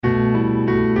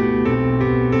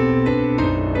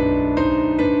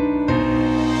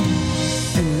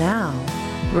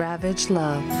Ravage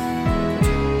Love.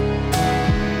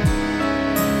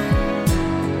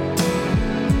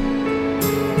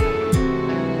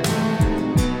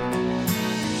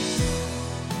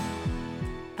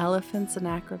 Elephants and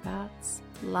acrobats,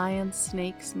 lions,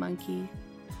 snakes, monkey.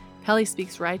 Kelly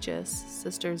speaks righteous.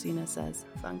 Sister Xena says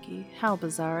funky. How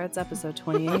bizarre. It's episode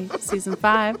 28, season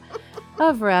 5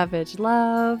 of Ravage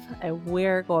Love. And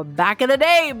we're going back in the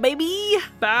day, baby.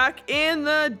 Back in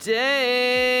the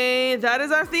day. That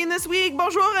is our theme this week.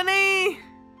 Bonjour, René.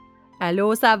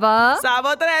 Allô, ça va? Ça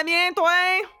va très bien,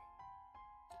 toi?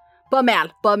 Pas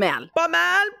mal, pas mal. Pas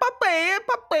mal, pas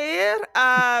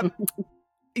pire.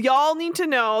 Y'all need to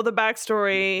know the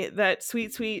backstory that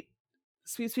sweet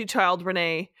child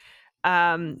Renee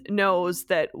knows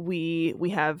that we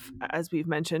have, as we've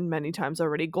mentioned many times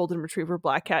already, golden retriever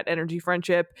black cat energy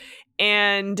friendship,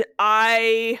 and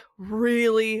I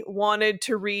really wanted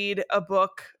to read a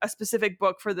specific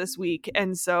book for this week,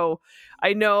 and so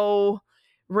I know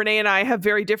Renee and I have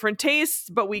very different tastes,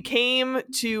 but we came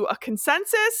to a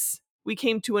consensus. We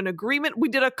came to an agreement. We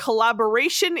did a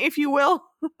collaboration, if you will,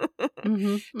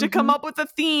 to come up with a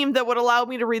theme that would allow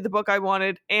me to read the book I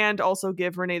wanted and also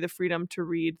give Renee the freedom to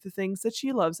read the things that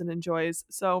she loves and enjoys.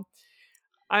 So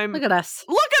Look at us.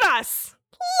 Look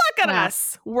at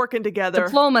us working together.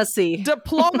 Diplomacy,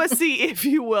 if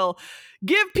you will.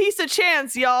 Give peace a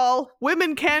chance, y'all.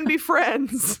 Women can be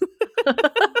friends.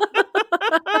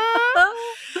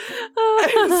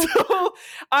 And so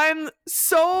I'm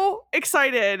so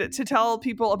excited to tell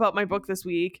people about my book this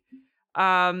week that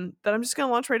I'm just going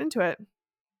to launch right into it.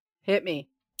 Hit me.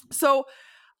 So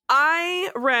I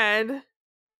read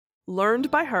Learned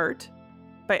by Heart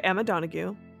by Emma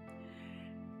Donoghue.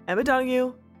 Emma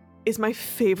Donoghue is my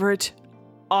favorite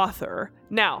author.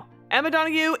 Now, Emma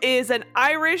Donoghue is an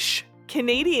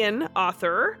Irish-Canadian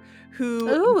author who...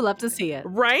 Ooh, love to see it.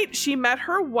 Right? She met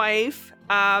her wife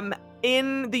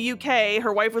in the UK.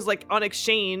 Her wife was like on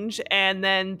exchange, and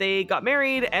then they got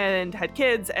married and had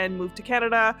kids and moved to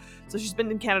Canada. So she's been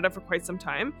in Canada for quite some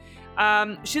time.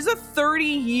 She's a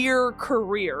 30-year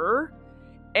career,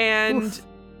 and Oof.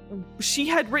 She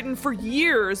had written for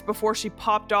years before she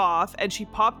popped off, and she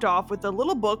popped off with a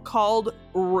little book called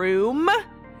Room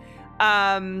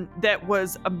that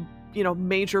was a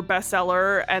major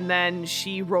bestseller, and then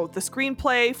she wrote the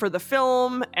screenplay for the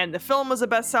film, and the film was a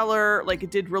bestseller. Like,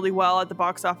 it did really well at the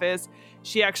box office.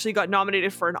 She actually got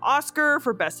nominated for an Oscar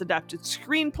for Best Adapted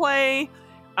Screenplay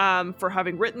for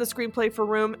having written the screenplay for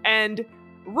Room. And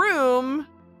Room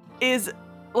is,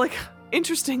 like,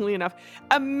 interestingly enough,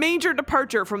 a major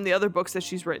departure from the other books that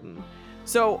she's written.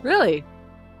 So really,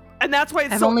 and that's why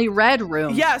I've only read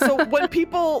Room. Yeah, so when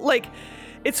people like,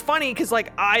 it's funny because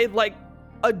like I like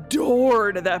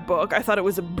adored that book. I thought it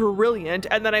was brilliant,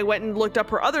 and then I went and looked up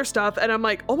her other stuff, and I'm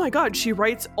like, oh my god, she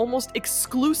writes almost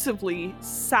exclusively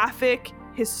sapphic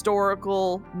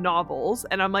historical novels,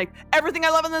 and I'm like, everything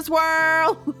I love in this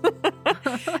world.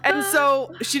 And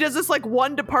so she does this like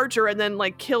one departure and then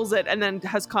like kills it, and then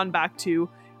has gone back to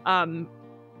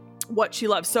what she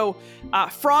loves. So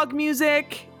frog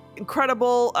music,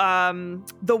 incredible.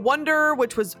 The Wonder,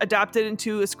 which was adapted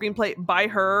into a screenplay by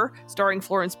her, starring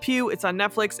Florence Pugh. It's on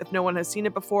Netflix. If no one has seen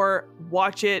it before,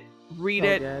 watch it, read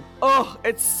it. Good. Oh,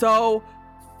 it's so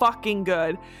fucking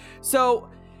good. So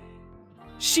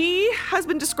she has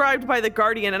been described by The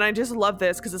Guardian, and I just love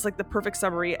this because it's like the perfect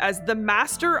summary, as the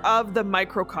master of the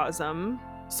microcosm.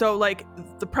 So like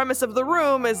the premise of The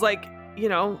Room is like,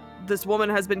 this woman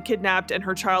has been kidnapped and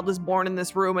her child is born in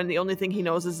this room, and the only thing he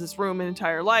knows is this room in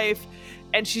entire life.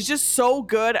 And she's just so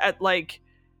good at like,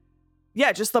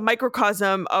 just the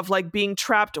microcosm of like being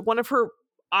trapped.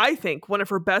 I think one of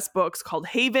her best books, called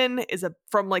Haven, is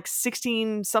from like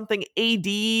 16 something AD,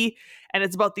 and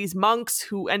it's about these monks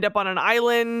who end up on an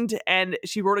island, and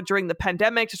she wrote it during the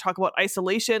pandemic to talk about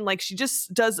isolation. Like, she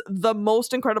just does the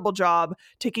most incredible job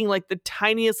taking like the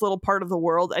tiniest little part of the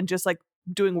world and just like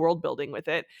doing world building with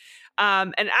it.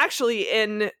 And actually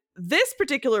in this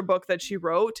particular book that she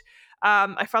wrote,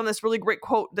 I found this really great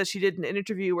quote that she did in an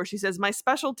interview where she says, "My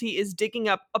specialty is digging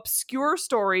up obscure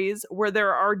stories where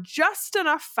there are just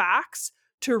enough facts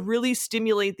to really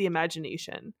stimulate the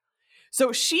imagination."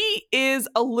 So she is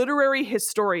a literary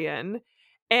historian,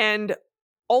 and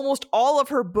almost all of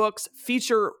her books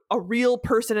feature a real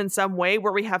person in some way,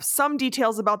 where we have some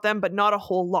details about them, but not a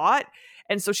whole lot.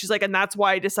 And so she's like, and that's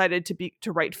why I decided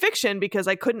to write fiction, because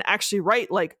I couldn't actually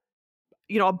write like,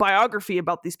 a biography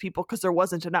about these people because there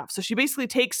wasn't enough. So she basically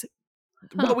takes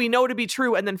what we know to be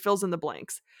true and then fills in the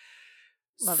blanks.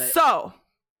 Love it. So,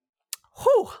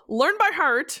 Learn by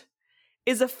Heart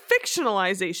is a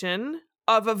fictionalization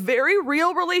of a very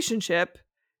real relationship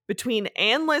between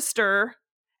Anne Lister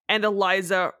and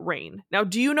Eliza Rain. Now,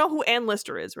 do you know who Anne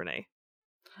Lister is, Renee?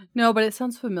 No, but it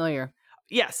sounds familiar.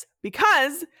 Yes,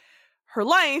 because her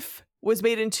life was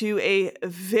made into a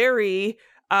very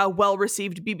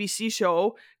well-received BBC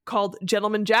show called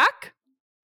Gentleman Jack.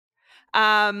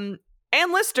 Anne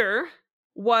Lister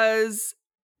was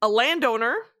a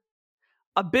landowner,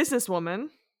 a businesswoman,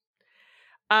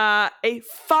 Heir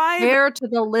to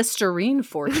the Listerine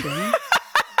fortune.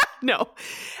 No,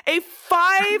 a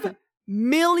 5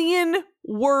 million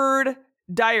word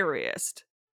diarist.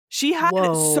 She had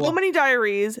so many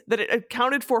diaries that it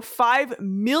accounted for 5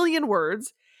 million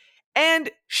words,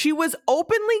 and she was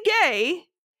openly gay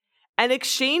and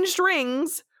exchanged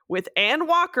rings with Anne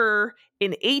Walker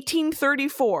in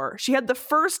 1834. She had the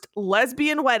first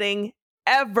lesbian wedding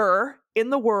ever in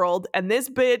the world, and this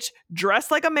bitch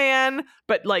dressed like a man,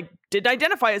 but like didn't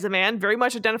identify as a man, very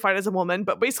much identified as a woman,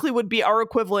 but basically would be our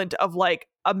equivalent of like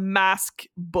a mask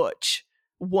butch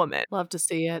woman. Love to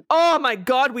see it. Oh my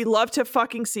God, we love to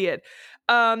fucking see it.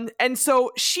 And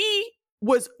so she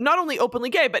was not only openly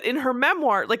gay, but in her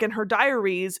memoir, like in her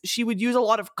diaries, she would use a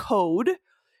lot of code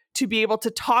to be able to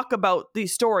talk about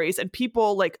these stories. And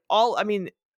people like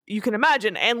you can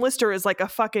imagine Anne Lister is like a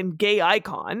fucking gay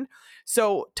icon.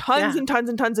 So tons and tons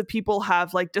and tons of people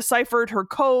have like deciphered her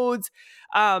codes,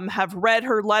 have read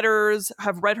her letters,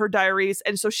 have read her diaries.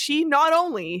 And so she not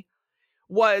only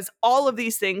was all of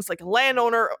these things, like a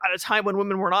landowner at a time when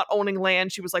women were not owning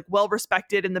land, she was like well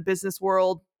respected in the business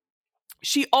world.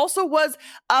 She also was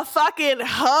a fucking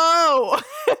hoe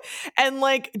and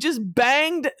like just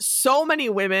banged so many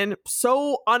women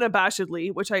so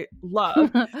unabashedly, which I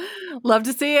love. Love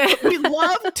to see it. We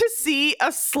love to see a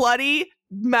slutty,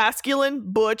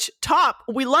 masculine, butch top.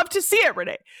 We love to see it,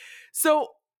 Renee. So,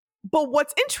 but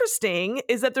what's interesting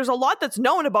is that there's a lot that's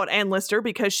known about Anne Lister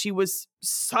because she was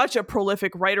such a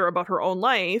prolific writer about her own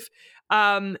life.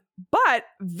 But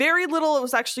very little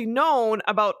was actually known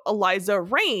about Eliza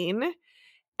Rain.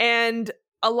 And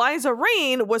Eliza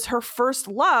Rain was her first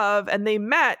love, and they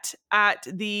met at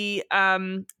the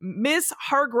Miss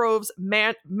Hargrove's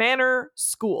Manor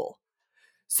School.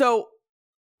 So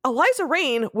Eliza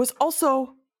Rain was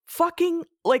also fucking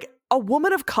like a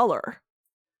woman of color.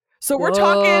 So we're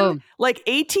talking like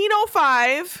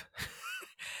 1805.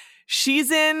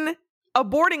 She's in a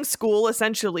boarding school,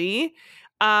 essentially,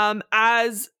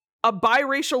 as a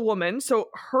biracial woman. So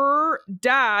her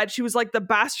dad, she was like the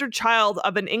bastard child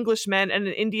of an Englishman and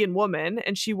an Indian woman,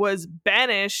 and she was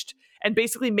banished and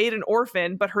basically made an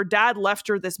orphan, but her dad left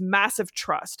her this massive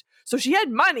trust. So she had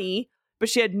money, but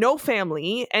she had no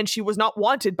family, and she was not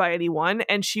wanted by anyone,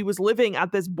 and she was living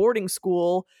at this boarding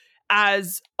school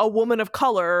as a woman of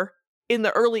color in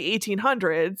the early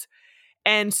 1800s.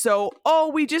 And so,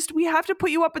 we have to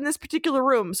put you up in this particular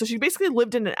room. So she basically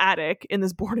lived in an attic in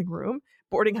this boarding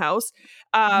house.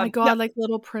 Oh my God, like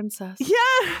Little Princess.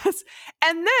 Yes.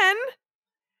 And then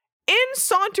in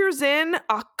saunters in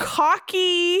a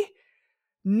cocky,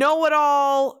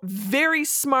 know-it-all, very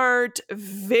smart,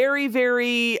 very,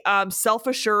 very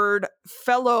self-assured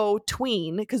fellow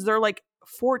tween, because they're like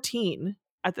 14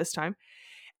 at this time.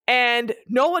 And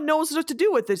no one knows what to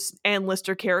do with this Anne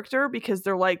Lister character because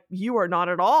they're like, you are not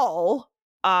at all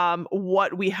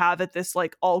what we have at this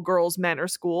like all girls manor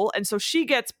school. And so she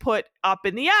gets put up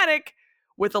in the attic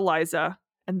with Eliza,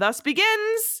 and thus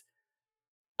begins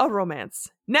a romance.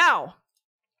 Now,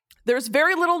 there's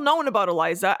very little known about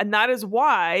Eliza, and that is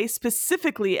why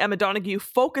specifically Emma Donoghue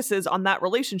focuses on that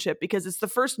relationship, because it's the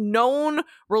first known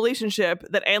relationship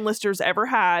that Anne Lister's ever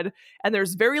had, and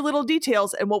there's very little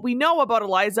details, and what we know about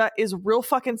Eliza is real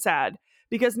fucking sad,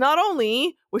 because not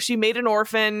only was she made an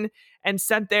orphan and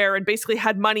sent there and basically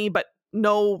had money but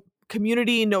no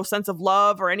community, no sense of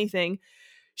love or anything,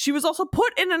 she was also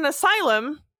put in an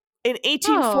asylum in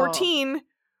 1814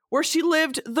 where she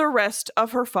lived the rest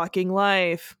of her fucking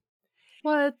life.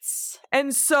 What?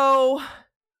 And so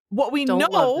what we don't know...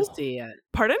 love to see it.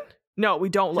 Pardon? No, we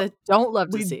don't. Don't love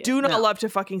to see it. We do not love to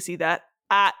fucking see that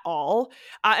at all.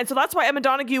 And so that's why Emma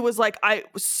Donoghue was like, I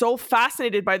was so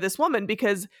fascinated by this woman,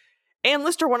 because Anne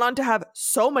Lister went on to have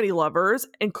so many lovers,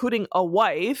 including a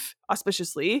wife,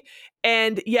 auspiciously,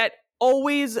 and yet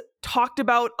always talked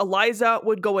about Eliza,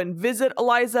 would go and visit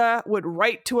Eliza, would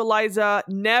write to Eliza,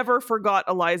 never forgot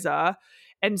Eliza.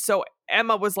 And so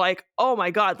Emma was like, oh my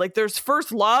God, like there's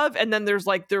first love, and then there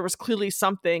was clearly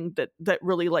something that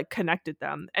really like connected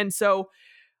them. And so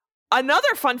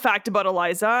another fun fact about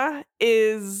Eliza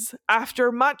is,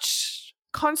 after much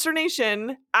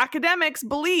consternation, academics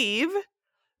believe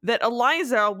that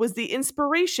Eliza was the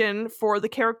inspiration for the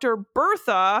character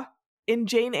Bertha in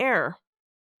Jane Eyre.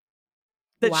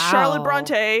 that Charlotte Wow.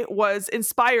 Bronte was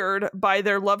inspired by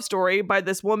their love story by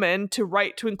this woman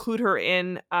to include her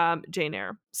in Jane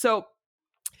Eyre. So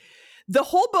the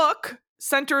whole book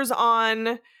centers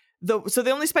on so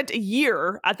they only spent a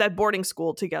year at that boarding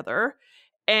school together.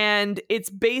 And it's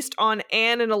based on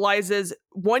Anne and Eliza's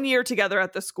 1 year together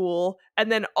at the school,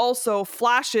 and then also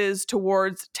flashes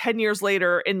towards 10 years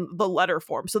later in the letter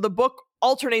form. So the book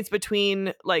alternates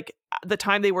between like the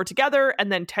time they were together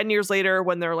and then 10 years later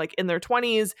when they're like in their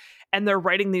 20s and they're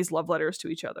writing these love letters to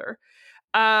each other.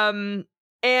 And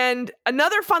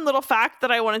another fun little fact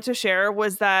that I wanted to share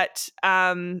was that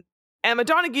Emma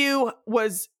Donoghue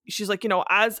she's like,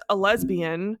 as a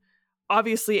lesbian,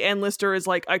 obviously Anne Lister is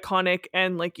like iconic,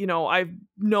 and like, I've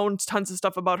known tons of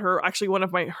stuff about her. Actually, one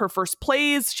of her first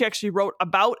plays, she actually wrote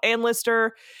about Anne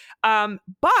Lister.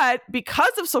 But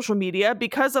because of social media,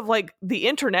 because of like the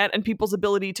internet and people's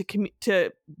ability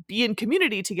to be in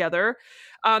community together,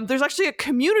 there's actually a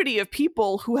community of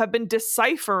people who have been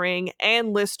deciphering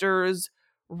Anne Lister's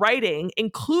writing,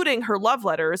 including her love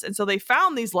letters. And so they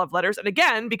found these love letters. And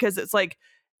again, because it's like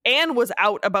Anne was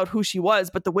out about who she was,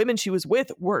 but the women she was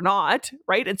with were not,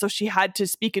 right? And so she had to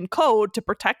speak in code to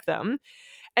protect them.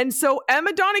 And so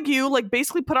Emma Donoghue like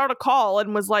basically put out a call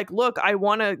and was like, look, I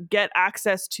want to get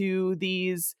access to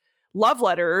these love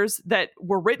letters that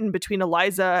were written between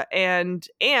Eliza and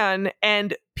Anne.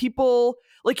 And people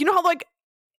like, how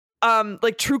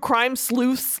like true crime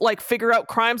sleuths like figure out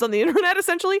crimes on the internet,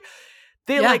 essentially.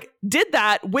 They like did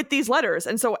that with these letters.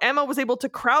 And so Emma was able to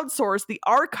crowdsource the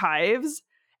archives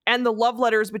and the love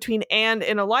letters between Anne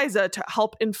and Eliza to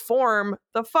help inform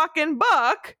the fucking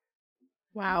book.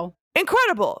 Wow.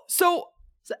 Incredible. So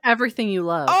it's everything you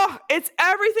love. Oh, it's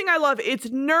everything I love. It's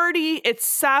nerdy, it's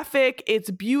sapphic, it's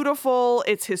beautiful,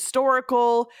 it's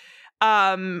historical.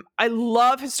 I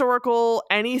love historical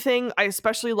anything. I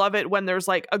especially love it when there's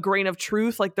like a grain of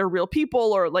truth, like they're real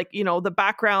people, or like, the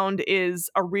background is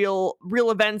a real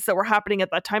events that were happening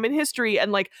at that time in history.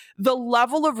 And like the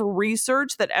level of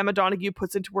research that Emma Donoghue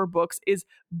puts into her books is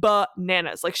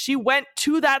bananas. Like she went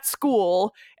to that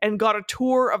school and got a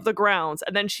tour of the grounds,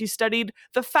 and then she studied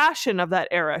the fashion of that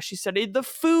era. She studied the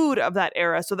food of that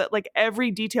era, so that like every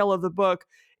detail of the book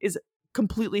is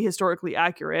completely historically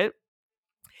accurate.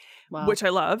 Wow. Which I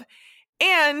love.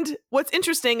 And what's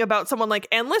interesting about someone like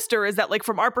Anne Lister is that like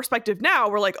from our perspective now,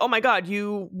 we're like, oh my God,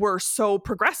 you were so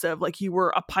progressive. Like you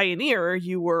were a pioneer,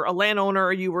 you were a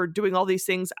landowner, you were doing all these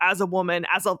things as a woman,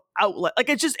 as an outlet. Like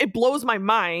it blows my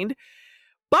mind.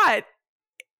 But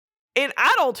in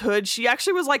adulthood, she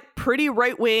actually was like pretty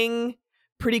right-wing,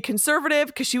 pretty conservative,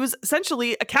 because she was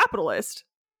essentially a capitalist,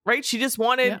 right? She just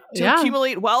wanted to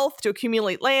accumulate wealth, to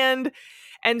accumulate land.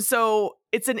 And so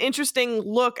it's an interesting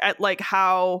look at like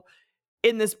how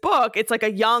in this book, it's like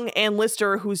a young Anne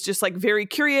Lister who's just like very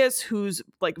curious, who's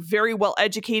like very well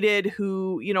educated,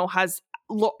 who,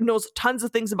 knows tons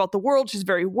of things about the world. She's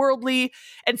very worldly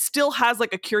and still has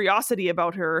like a curiosity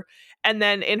about her. And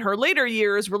then in her later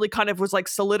years really kind of was like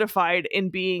solidified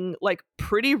in being like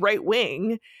pretty right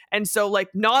wing. And so like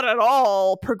not at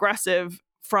all progressive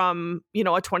from, a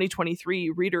 2023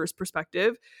 reader's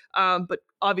perspective, but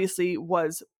obviously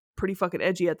was pretty fucking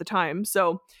edgy at the time.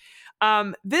 So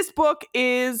this book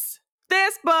has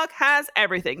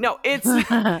everything. No,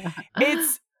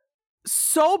 it's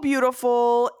so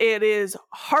beautiful. It is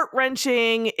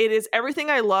heart-wrenching. It is everything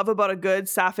I love about a good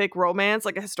sapphic romance,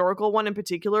 like a historical one in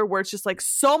particular, where it's just like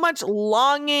so much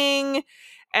longing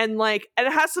and it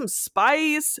has some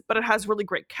spice, but it has really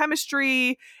great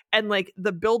chemistry and like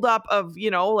the buildup of,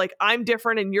 like I'm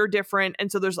different and you're different. And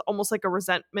so there's almost like a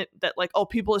resentment that like, oh,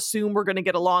 people assume we're going to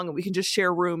get along and we can just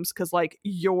share rooms because like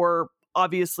you're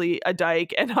obviously a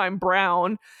dyke and I'm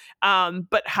brown.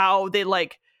 But how they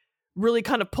like really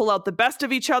kind of pull out the best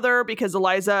of each other because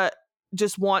Eliza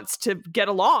just wants to get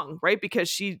along, right? Because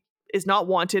she is not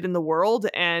wanted in the world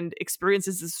and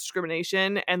experiences this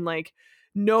discrimination and like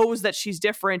knows that she's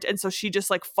different. And so she just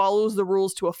like follows the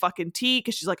rules to a fucking T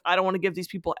because she's like, I don't want to give these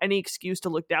people any excuse to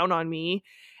look down on me.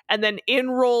 And then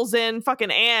rolls in fucking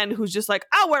Anne, who's just like,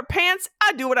 I wear pants,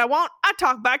 I do what I want, I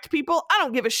talk back to people, I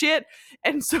don't give a shit.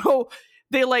 And so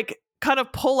they like kind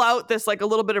of pull out this like a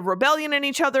little bit of rebellion in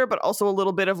each other, but also a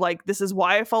little bit of like, this is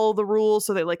why I follow the rules.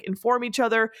 So they like inform each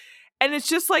other. And it's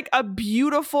just like a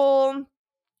beautiful,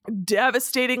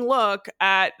 devastating look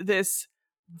at this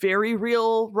very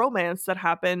real romance that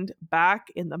happened back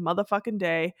in the motherfucking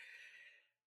day.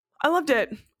 I loved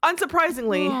it.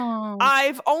 Unsurprisingly,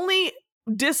 I've only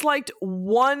disliked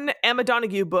one Emma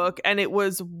Donoghue book, and it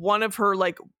was one of her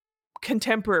like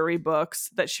contemporary books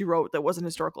that she wrote that wasn't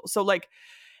historical. So like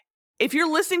if you're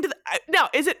listening to now,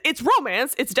 it's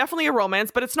romance. It's definitely a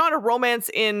romance, but it's not a romance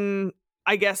in,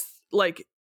 I guess, like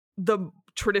the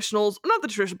traditionals, not the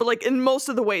tradition, but like in most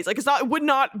of the ways. Like it's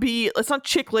not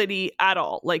chick litty at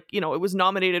all. Like, you know, it was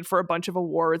nominated for a bunch of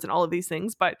awards and all of these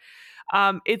things, but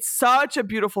it's such a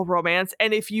beautiful romance.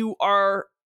 And if you are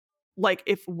like,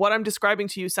 if what I'm describing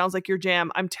to you sounds like your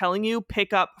jam, I'm telling you,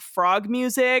 pick up Frog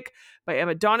Music by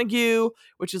Emma Donoghue,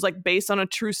 which is like based on a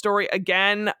true story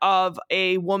again of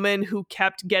a woman who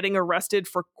kept getting arrested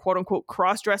for quote unquote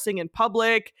cross-dressing in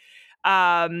public.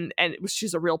 And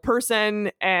she's a real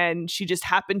person, and she just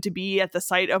happened to be at the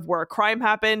site of where a crime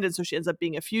happened, and so she ends up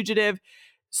being a fugitive.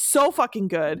 So fucking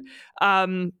good.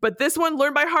 But this one,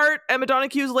 learned by heart, Emma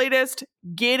Donoghue's latest.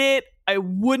 Get it. I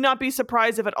would not be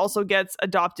surprised if it also gets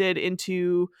adopted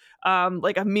into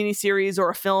like a mini series or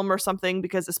a film or something,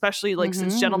 because especially like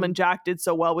since Gentleman Jack did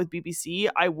so well with BBC,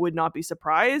 I would not be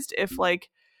surprised if like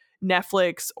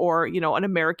Netflix or, you know, an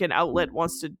American outlet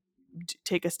wants to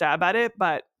take a stab at it.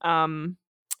 But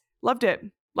loved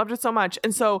it so much.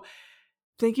 And so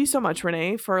thank you so much,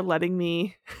 Renee, for letting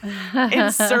me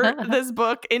insert this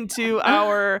book into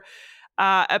our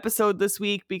episode this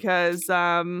week, because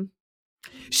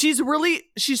she's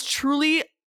truly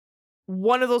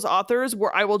one of those authors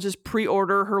where I will just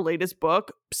pre-order her latest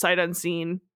book, sight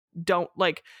unseen,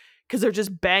 because they're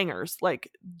just bangers,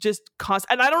 like just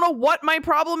constant. And I don't know what my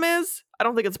problem is. I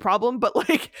don't think it's a problem, but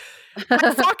like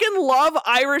I fucking love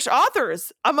Irish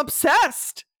authors. I'm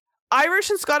obsessed. Irish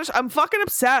and Scottish, I'm fucking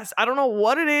obsessed. I don't know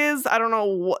what it is. I don't know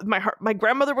what my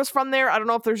grandmother was from there. I don't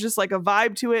know if there's just like a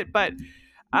vibe to it, but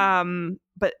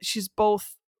she's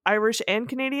both Irish and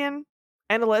Canadian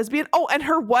and a lesbian. Oh, and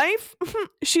her wife,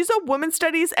 she's a women's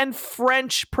studies and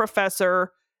French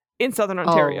professor in Southern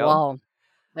Ontario. Oh, wow.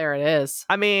 There it is.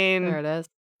 I mean, there it is.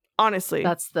 Honestly,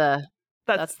 that's the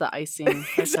icing.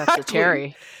 Exactly. That's the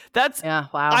cherry. Yeah.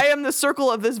 Wow. I am the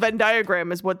circle of this Venn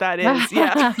diagram is what that is.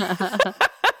 Yeah.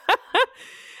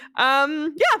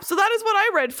 So that is what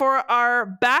I read for our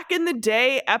back in the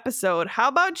day episode. How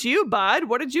about you, bud?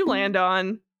 What did you land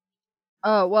on?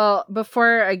 Oh, well,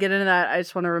 before I get into that, I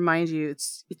just want to remind you,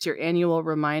 it's your annual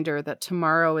reminder that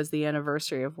tomorrow is the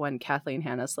anniversary of when Kathleen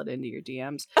Hanna slid into your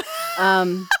DMs.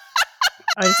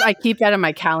 I keep that in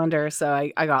my calendar, so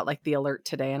I got like the alert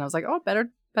today, and I was like, oh,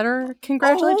 better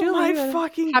congratulate Julie. Oh my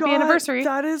fucking happy God, anniversary.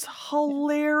 That is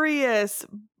hilarious.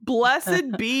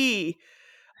 Blessed be.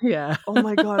 Yeah. Oh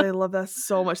my God, I love that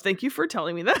so much. Thank you for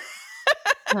telling me that.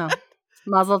 No.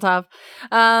 Mazel tov.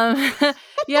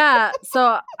 Yeah.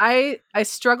 So I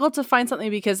struggled to find something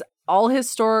because all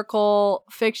historical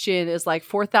fiction is like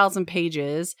 4,000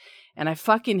 pages, and I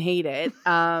fucking hate it.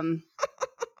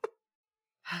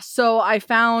 So I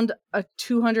found a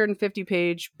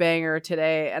 250-page banger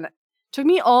today, and it took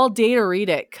me all day to read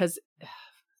it because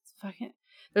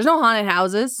there's no haunted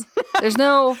houses. There's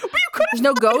no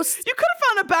ghosts. You could have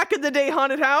found a back in the day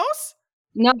haunted house.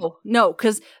 No,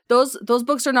 because those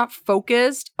books are not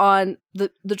focused on the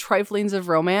triflings of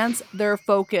romance. They're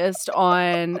focused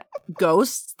on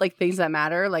ghosts, like things that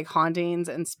matter, like hauntings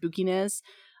and spookiness.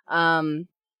 I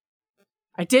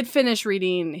did finish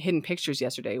reading Hidden Pictures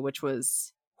yesterday, which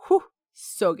was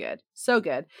so good.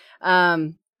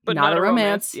 But not a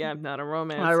romance. Yeah, not a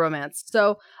romance. Not a romance.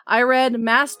 So I read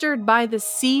Mastered by the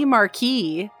Sea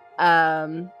Marquis.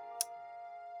 Yeah.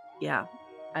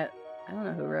 I don't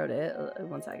know who wrote it.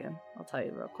 One second. I'll tell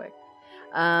you real quick.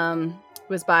 It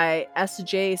was by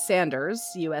S.J. Sanders,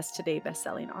 U.S. Today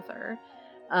bestselling author.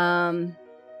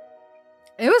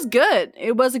 It was good.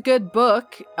 It was a good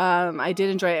book. I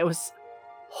did enjoy it. It was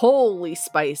wholly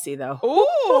spicy, though.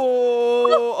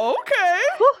 Oh, okay.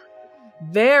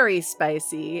 Very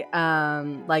spicy.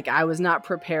 Like I was not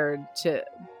prepared to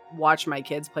watch my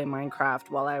kids play Minecraft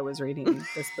while I was reading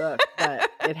this book, but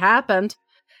it happened.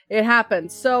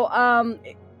 So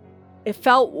it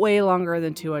felt way longer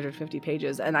than 250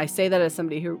 pages, and I say that as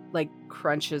somebody who like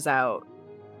crunches out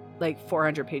like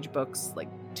 400-page books, like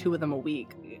 2 of them a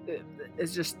week.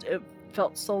 It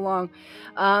felt so long,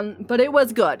 but it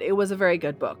was good. It was a very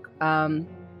good book.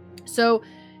 So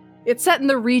it's set in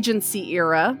the Regency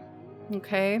era.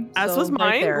 Okay, as was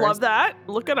mine. Love that.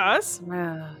 Look at us.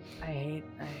 I hate.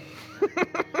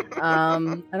 I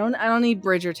don't need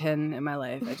Bridgerton in my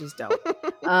life. I just don't.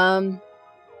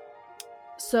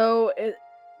 So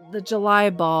the July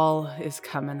ball is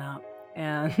coming up,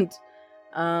 and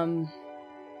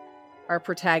our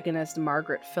protagonist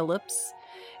Margaret Phillips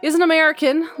is an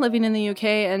American living in the UK,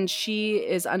 and she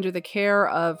is under the care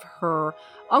of her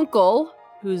uncle,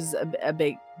 who's a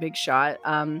big shot,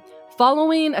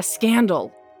 following a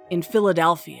scandal in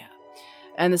Philadelphia.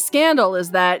 And the scandal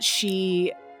is that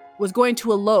she was going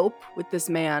to elope with this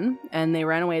man, and they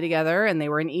ran away together, and they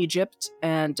were in Egypt,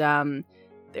 and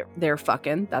they're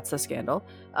fucking. That's the scandal.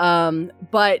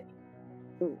 But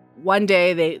one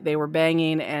day they were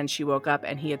banging, and she woke up,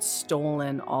 and he had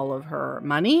stolen all of her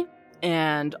money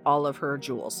and all of her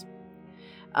jewels.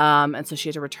 And so she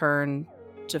had to return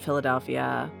to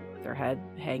Philadelphia with her head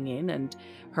hanging, and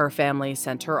her family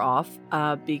sent her off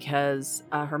because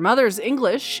her mother's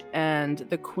English, and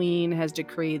the queen has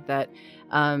decreed that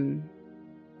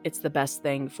it's the best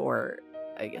thing for,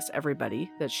 I guess,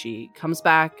 everybody that she comes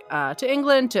back to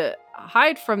England to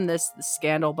hide from this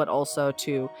scandal, but also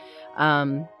to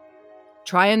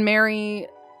try and marry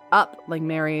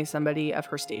somebody of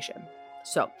her station.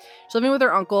 So she's living with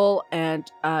her uncle, and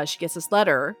she gets this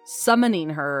letter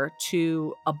summoning her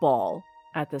to a ball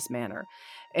at this manor.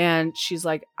 And she's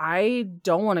like, I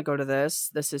don't want to go to this.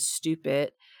 This is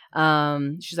stupid.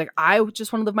 She's like, I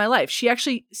just want to live my life. She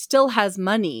actually still has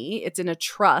money. It's in a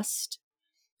trust.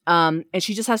 And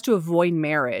she just has to avoid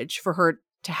marriage for her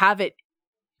to have it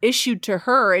issued to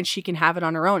her, and she can have it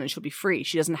on her own, and she'll be free.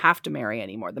 She doesn't have to marry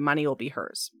anymore. The money will be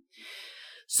hers.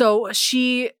 So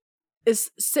she is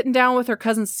sitting down with her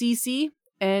cousin Cece,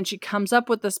 and she comes up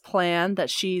with this plan that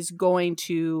she's going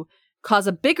to cause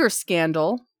a bigger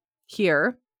scandal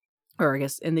here, or I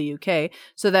guess in the UK,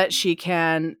 so that she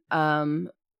can,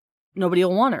 nobody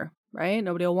will want her, right?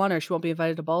 Nobody will want her. She won't be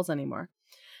invited to balls anymore.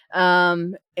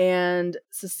 And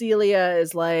Cecilia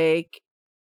is like,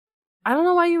 I don't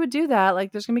know why you would do that.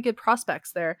 Like, there's going to be good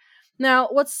prospects there. Now,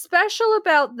 what's special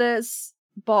about this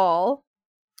ball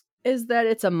is that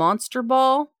it's a monster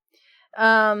ball.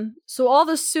 So all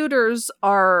the suitors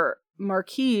are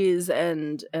marquises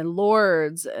and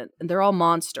lords, and they're all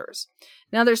monsters.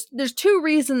 Now, there's two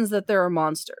reasons that there are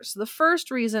monsters. The first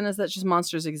reason is that just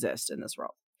monsters exist in this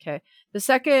world. Okay. The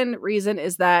second reason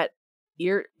is that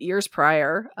years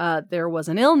prior, there was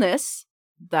an illness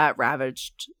that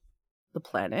ravaged the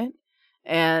planet,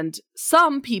 and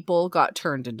some people got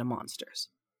turned into monsters.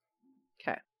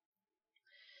 Okay.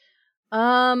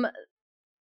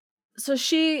 So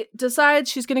she decides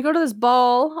she's going to go to this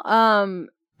ball,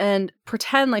 and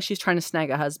pretend like she's trying to snag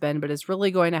a husband, but is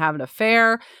really going to have an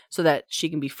affair so that she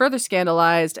can be further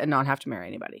scandalized and not have to marry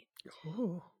anybody.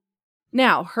 Ooh.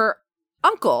 Now, her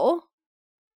uncle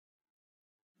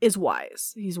is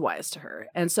wise. He's wise to her.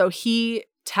 And so he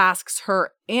tasks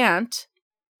her aunt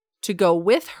to go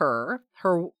with her.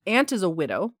 Her aunt is a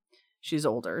widow. She's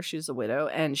older. She's a widow.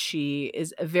 And she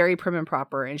is very prim and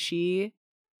proper. And she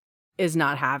is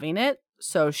not having it.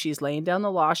 So she's laying down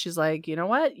the law. She's like, you know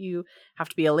what? You have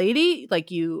to be a lady. Like,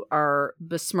 you are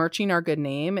besmirching our good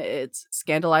name. It's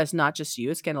scandalized not just you.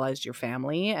 It's scandalized your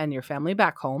family and your family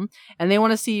back home. And they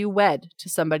want to see you wed to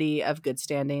somebody of good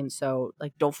standing. So,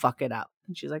 like, don't fuck it up.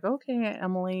 And she's like, okay,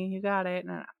 Emily, you got it.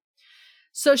 No.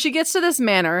 So she gets to this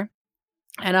manor,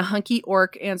 and a hunky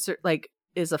orc is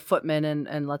a footman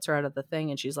and lets her out of the thing.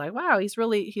 And she's like, wow, he's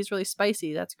really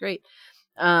spicy. That's great.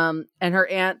 And her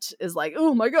aunt is like,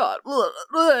 oh my God,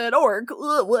 an orc,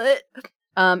 what?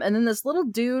 And then this little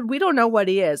dude, we don't know what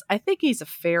he is. I think he's a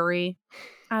fairy.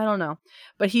 I don't know.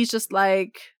 But he's just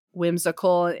like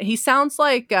whimsical. He sounds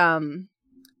like, in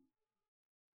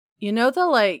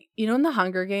the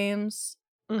Hunger Games,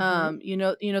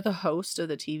 Mm-hmm. the host of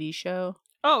the TV show.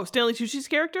 Oh, Stanley Tucci's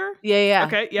character? Yeah.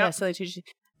 Okay, yeah. Stanley Tucci.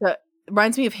 So,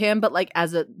 reminds me of him, but like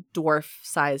as a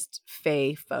dwarf-sized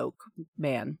fae folk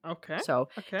man. Okay. So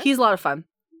he's a lot of fun.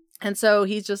 And so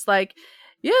he's just like,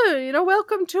 yeah,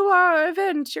 welcome to our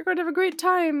event. You're going to have a great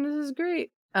time. This is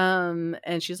great. And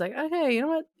she's like, okay, you know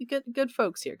what? Good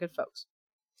folks here. Good folks.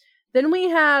 Then we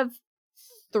have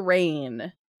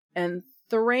Thrain. And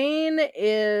Thrain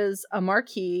is a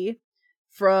marquis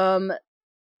from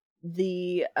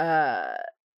the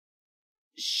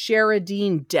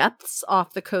Sheridine depths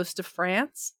off the coast of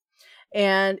France,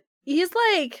 and he's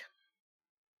like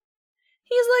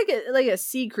a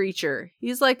sea creature.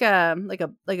 He's like a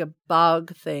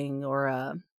bog thing or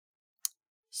a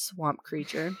swamp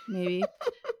creature maybe.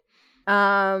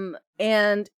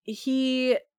 And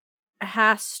he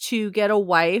has to get a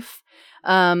wife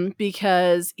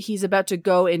because he's about to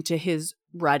go into his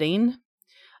rutting,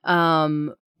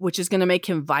 which is going to make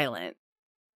him violent.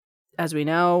 As we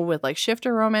know, with like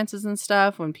shifter romances and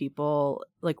stuff, when people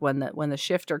like when the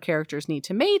shifter characters need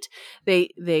to mate,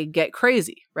 they get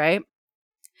crazy, right?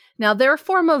 Now, their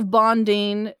form of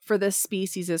bonding for this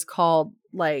species is called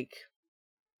like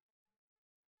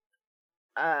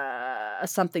a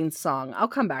something song. I'll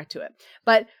come back to it.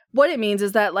 But what it means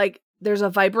is that like there's a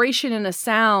vibration and a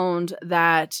sound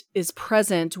that is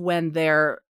present when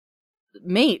their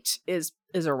mate is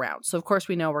around. So of course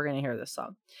we know we're going to hear this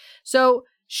song. So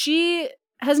She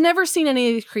has never seen any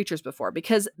of these creatures before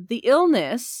because the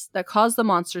illness that caused the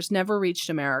monsters never reached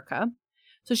America.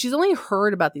 So she's only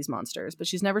heard about these monsters, but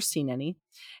she's never seen any.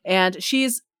 And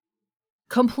she's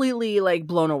completely like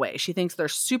blown away. She thinks they're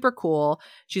super cool.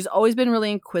 She's always been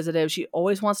really inquisitive. She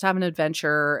always wants to have an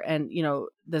adventure. And, you know,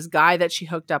 this guy that she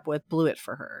hooked up with blew it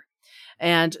for her.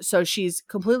 And so she's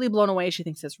completely blown away. She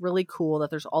thinks it's really cool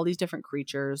that there's all these different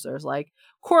creatures. There's like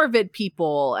corvid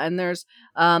people, and there's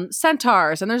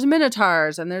centaurs, and there's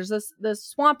minotaurs, and there's this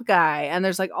swamp guy, and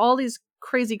there's like all these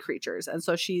crazy creatures. And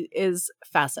so she is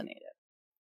fascinated.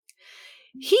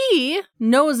 He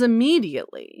knows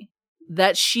immediately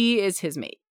that she is his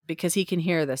mate because he can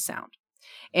hear this sound.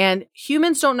 And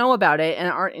humans don't know about it and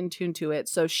aren't in tune to it.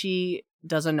 So she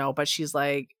doesn't know, but she's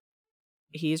like,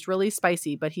 he's really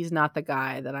spicy, but he's not the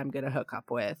guy that I'm going to hook up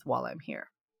with while I'm here.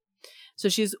 So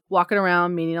she's walking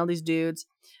around meeting all these dudes.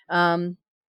 And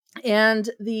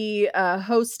the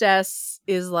hostess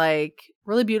is like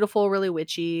really beautiful, really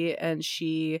witchy. And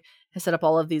she has set up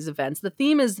all of these events. The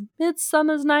theme is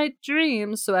Midsummer's Night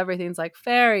Dreams. So everything's like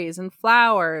fairies and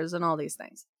flowers and all these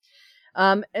things.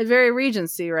 And very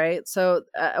Regency, right? So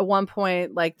at one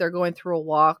point, like they're going through a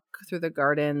walk through the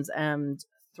gardens and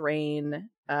Thrain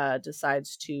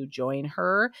decides to join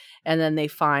her, and then they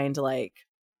find like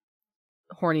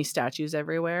horny statues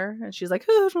everywhere, and she's like,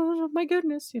 oh my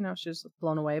goodness, you know, she's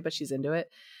blown away, but she's into it.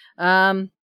 And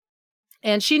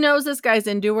she knows this guy's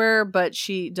into her, but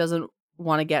she doesn't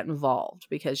want to get involved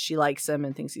because she likes him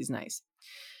and thinks he's nice.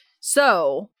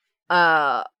 So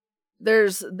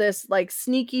there's this like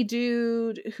sneaky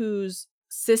dude whose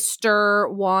sister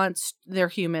wants, they're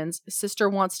humans, sister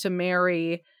wants to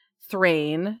marry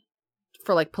Thrain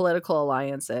for like political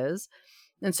alliances.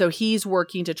 And so he's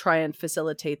working to try and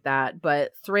facilitate that,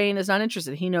 but Thrain is not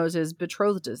interested. He knows his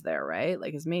betrothed is there, right?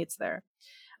 Like his mate's there.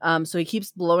 So he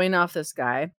keeps blowing off this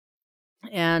guy.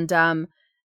 And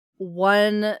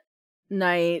one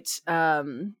night,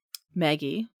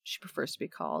 Maggie, she prefers to be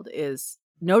called,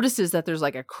 notices that there's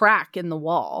like a crack in the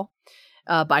wall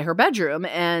by her bedroom.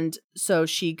 And so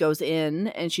she goes in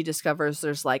and she discovers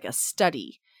there's like a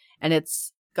study, and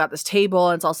it's got this table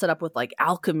and it's all set up with like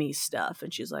alchemy stuff.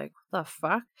 And she's like, what the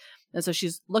fuck? And so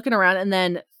she's looking around, and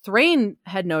then Thrain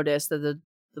had noticed that the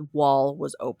wall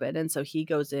was open. And so he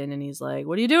goes in and he's like,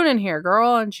 what are you doing in here,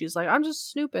 girl? And she's like, I'm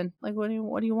just snooping. Like, what do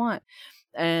you want?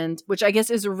 And which I guess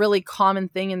is a really common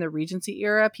thing in the Regency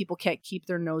era. People can't keep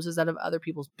their noses out of other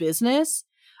people's business.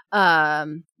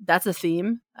 That's a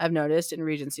theme I've noticed in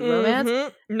Regency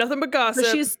romance. Nothing but gossip.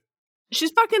 So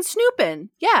she's fucking snooping.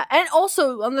 Yeah. And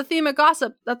also on the theme of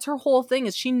gossip, that's her whole thing,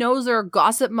 is she knows there are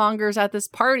gossip mongers at this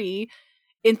party.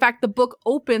 In fact, the book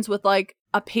opens with like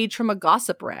a page from a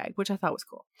gossip rag, which I thought was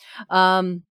cool.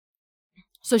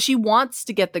 So she wants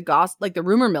to get the gossip, like the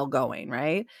rumor mill going,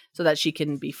 right? So that she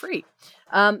can be free.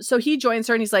 So he joins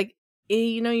her and he's like,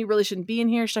 you know, you really shouldn't be in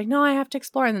here. She's like, no, I have to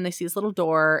explore. And then they see this little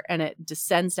door and it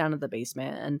descends down to the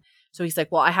basement. And so he's like,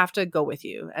 well, I have to go with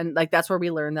you. And like, that's where we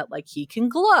learn that like he can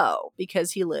glow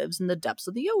because he lives in the depths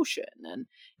of the ocean. And,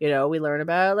 you know, we learn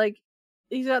about like,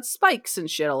 he's got spikes and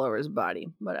shit all over his body,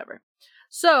 whatever.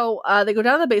 So they go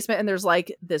down to the basement and there's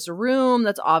like this room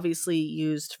that's obviously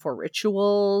used for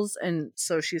rituals. And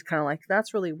so she's kind of like,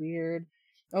 that's really weird.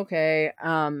 Okay.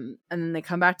 And then they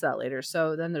come back to that later.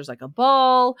 So then there's like a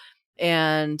ball,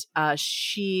 and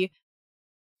she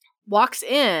walks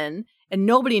in and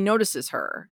nobody notices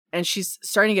her. And she's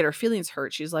starting to get her feelings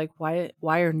hurt. She's like,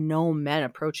 why are no men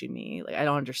approaching me? Like, I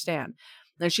don't understand.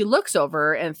 Then she looks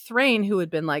over, and Thrain, who had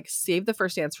been like, save the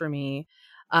first dance for me,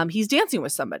 he's dancing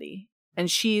with somebody. And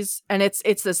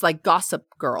it's this like gossip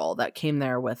girl that came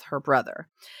there with her brother.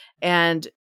 And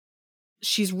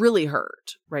she's really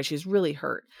hurt, right? She's really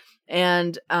hurt.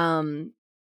 And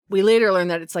we later learn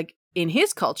that it's like in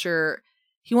his culture,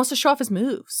 he wants to show off his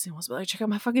moves. He wants to be like, check out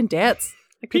my fucking dance.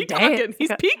 Peacocking.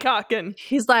 He's peacocking.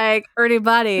 He's like, early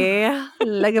buddy,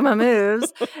 look at my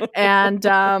moves.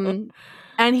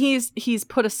 And he's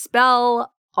put a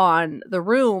spell on the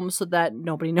room so that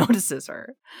nobody notices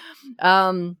her.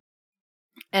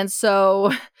 And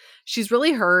so she's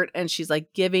really hurt, and she's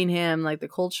like giving him like the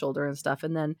cold shoulder and stuff.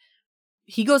 And then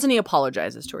he goes and he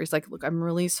apologizes to her. He's like, look, I'm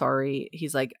really sorry.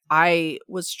 He's like, I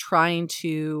was trying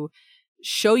to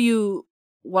show you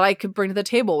what I could bring to the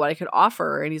table, what I could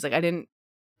offer. And he's like, I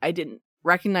didn't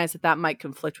recognize that might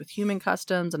conflict with human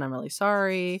customs, and I'm really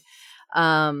sorry.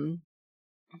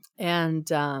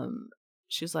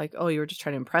 She's like, oh, you were just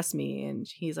trying to impress me. And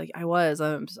he's like,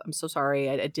 I'm so sorry.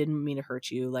 I didn't mean to hurt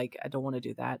you. Like, I don't want to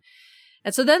do that.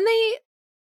 And so then they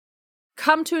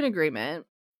come to an agreement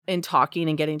in talking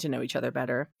and getting to know each other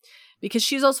better because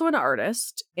she's also an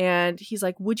artist. And he's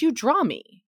like, would you draw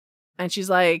me? And she's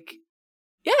like,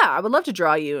 yeah, I would love to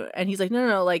draw you. And he's like,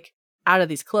 no, like out of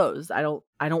these clothes. I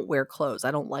don't wear clothes.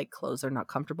 I don't like clothes. They're not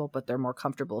comfortable, but they're more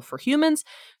comfortable for humans.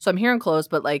 So I'm here in clothes,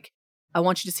 but like, I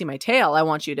want you to see my tail. I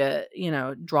want you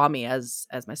to, draw me as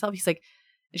myself. He's like,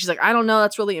 and she's like, I don't know.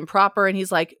 That's really improper. And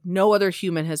he's like, no other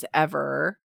human has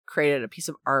ever created a piece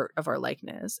of art of our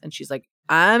likeness. And she's like,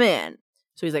 I'm in.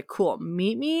 So he's like, cool.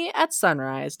 Meet me at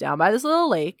sunrise down by this little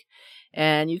lake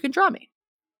and you can draw me.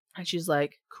 And she's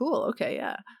like, cool. Okay.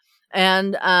 Yeah.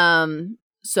 And,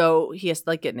 so he has to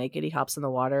like get naked. He hops in the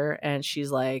water and she's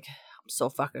like, I'm so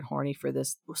fucking horny for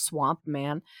this swamp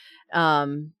man.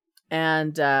 And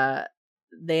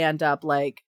they end up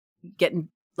like getting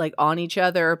like on each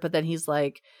other, but then he's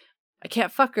like, I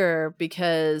can't fuck her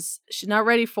because she's not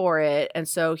ready for it. And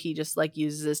so he just like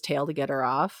uses his tail to get her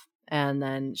off. And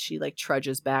then she like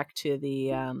trudges back to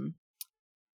the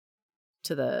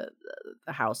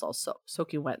house all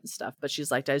soaking wet and stuff. But she's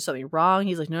like, did I do something wrong?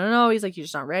 He's like, no. He's like, you're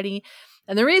just not ready.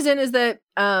 And the reason is that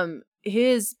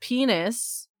his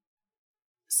penises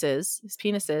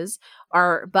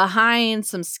are behind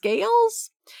some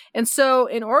scales. And so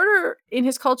in order in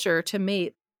his culture to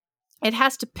mate, it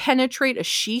has to penetrate a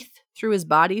sheath through his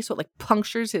body. So it like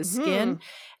punctures his skin.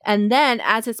 And then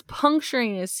as it's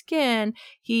puncturing his skin,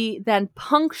 he then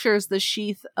punctures the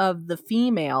sheath of the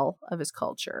female of his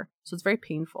culture. So it's very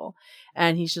painful.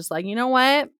 And he's just like, you know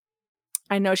what?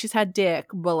 I know she's had dick,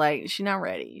 but like she's not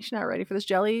ready. She's not ready for this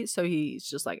jelly. So he's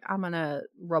just like, I'm going to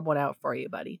rub one out for you,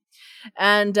 buddy.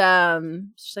 And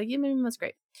she's like, yeah, that's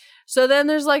great. So then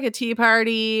there's like a tea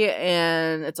party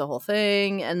and it's a whole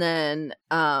thing. And then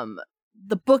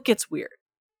the book gets weird.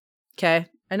 Okay.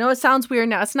 I know it sounds weird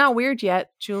now. It's not weird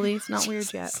yet, Julie. It's not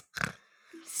weird yet.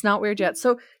 It's not weird yet.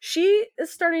 So she is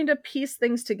starting to piece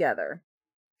things together.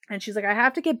 And she's like, I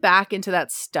have to get back into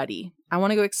that study. I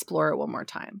want to go explore it one more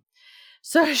time.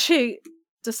 So she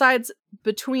decides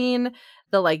between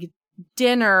the like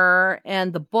dinner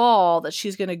and the ball that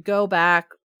she's going to go back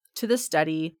to the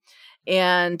study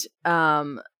and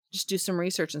just do some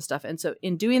research and stuff. And so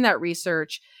in doing that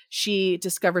research, she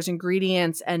discovers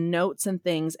ingredients and notes and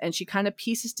things. And she kind of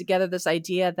pieces together this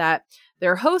idea that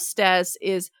their hostess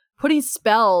is putting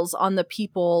spells on the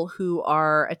people who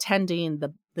are attending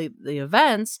the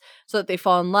events so that they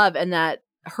fall in love, and that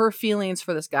her feelings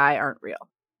for this guy aren't real.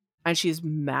 And she's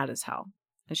mad as hell.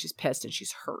 And she's pissed and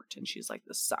she's hurt. And she's like,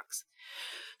 this sucks.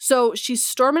 So she's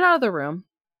storming out of the room.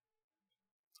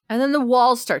 And then the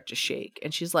walls start to shake.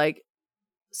 And she's like,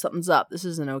 something's up. This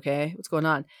isn't okay. What's going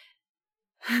on?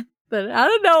 But out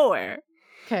of nowhere,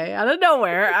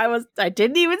 I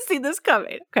didn't even see this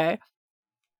coming. Okay.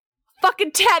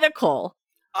 Fucking tentacle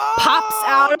pops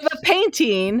out of the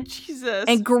painting. Jesus.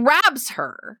 And grabs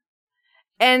her.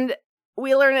 And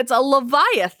we learn it's a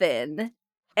Leviathan.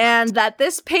 And that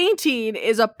this painting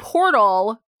is a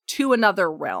portal to another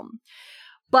realm.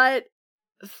 But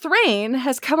Thrain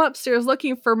has come upstairs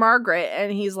looking for Margaret,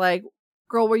 and he's like,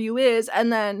 girl, where you is?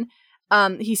 And then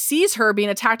he sees her being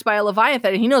attacked by a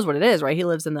Leviathan, and he knows what it is, right? He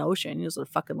lives in the ocean. He knows what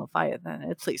a fucking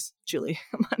Leviathan is. Please, Julie,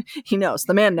 come on. He knows.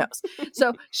 The man knows.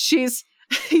 So he's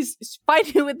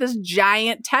fighting with this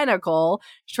giant tentacle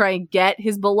to try and get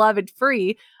his beloved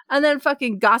free. And then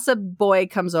fucking gossip boy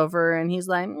comes over and he's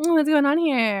like, what's going on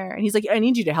here? And he's like, I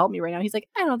need you to help me right now. He's like,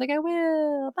 I don't think I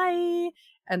will. Bye.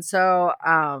 And so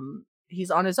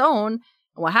he's on his own. And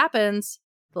what happens?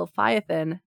 The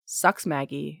Leviathan sucks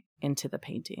Maggie into the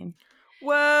painting.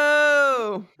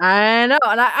 Whoa. I know.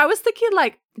 And I was thinking,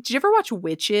 like, did you ever watch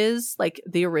Witches? Like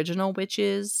the original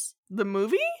Witches? The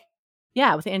movie?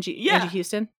 Yeah, with Angie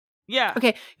Houston. Yeah.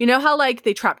 Okay. You know how like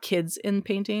they trap kids in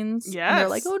paintings? Yes. And they're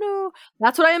like, oh no.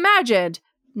 That's what I imagined.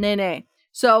 Nay.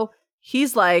 So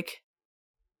he's like,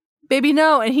 baby,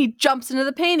 no. And he jumps into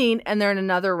the painting and they're in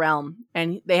another realm.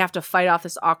 And they have to fight off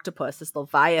this octopus, this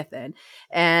Leviathan.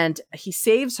 And he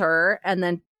saves her. And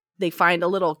then they find a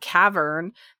little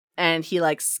cavern. And he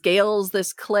like scales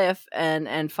this cliff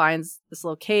and finds this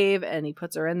little cave. And he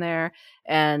puts her in there.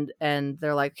 And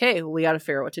they're like, okay, we got to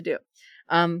figure out what to do.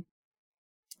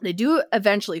 They do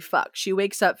eventually fuck. She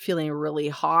wakes up feeling really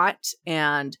hot,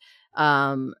 and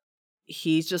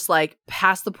he's just like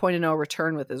past the point of no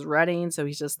return with his running. So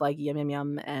he's just like,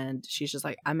 yum, and she's just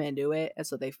like, I'm into it. And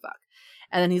so they fuck.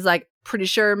 And then he's like, pretty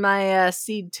sure my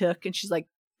seed took. And she's like,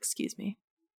 excuse me,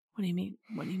 what do you mean?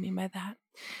 What do you mean by that?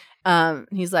 And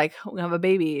he's like, we have a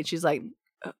baby. And she's like,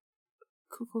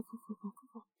 cool.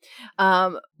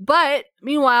 But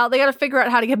meanwhile, they got to figure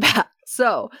out how to get back.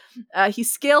 So he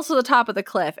scales to the top of the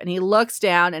cliff and he looks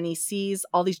down and he sees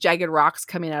all these jagged rocks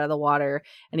coming out of the water.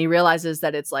 And he realizes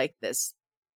that it's like this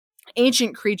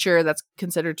ancient creature that's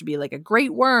considered to be like a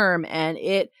great worm, and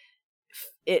it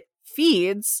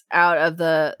feeds out of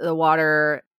the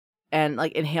water and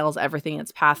like inhales everything in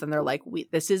its path, and they're like,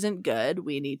 this isn't good,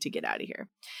 we need to get out of here.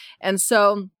 And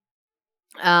so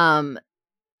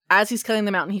as he's scaling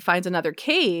the mountain, he finds another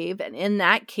cave, and in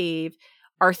that cave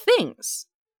are things.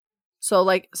 So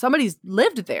like somebody's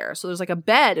lived there. So there's like a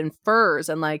bed and furs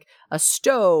and like a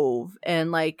stove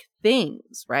and like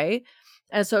things, right?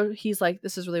 And so he's like,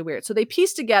 this is really weird. So they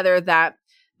piece together that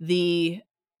the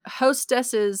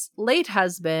hostess's late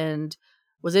husband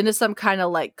was into some kind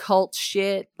of like cult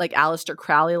shit, like Aleister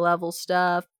Crowley level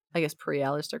stuff. I guess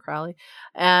pre-Aleister Crowley.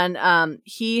 And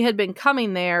he had been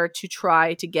coming there to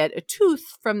try to get a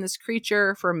tooth from this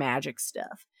creature for magic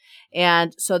stuff.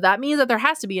 And so that means that there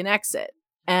has to be an exit.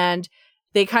 And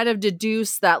they kind of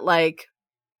deduce that like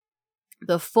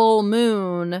the full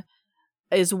moon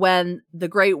is when the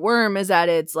great worm is at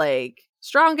its like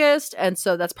strongest. And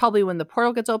so that's probably when the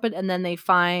portal gets open. And then they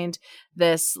find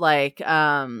this like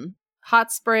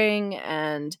hot spring,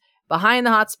 and behind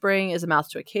the hot spring is a mouth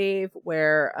to a cave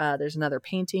where there's another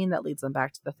painting that leads them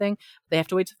back to the thing. They have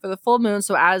to wait for the full moon.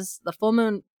 So as the full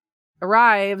moon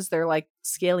arrives, they're like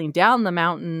scaling down the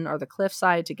mountain or the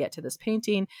cliffside to get to this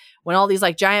painting, when all these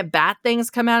like giant bat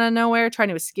things come out of nowhere trying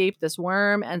to escape this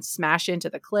worm and smash into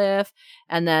the cliff.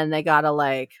 And then they gotta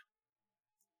like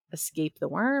escape the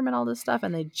worm and all this stuff,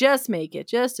 and they just make it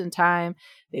just in time.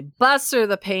 They bust through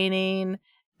the painting,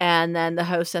 and then the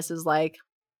hostess is like,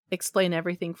 explain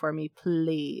everything for me,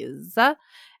 please.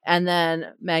 And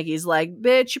then Maggie's like,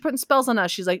 bitch, you're putting spells on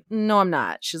us. She's like, no, I'm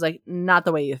not. She's like, not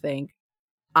the way you think.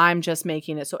 I'm just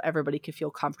making it so everybody could feel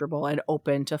comfortable and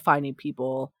open to finding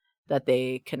people that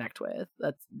they connect with.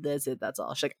 That's it. That's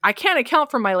all. She's like, I can't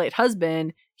account for my late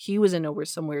husband. He was into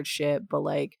some weird shit, but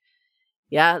like,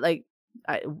 yeah, like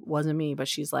it wasn't me. But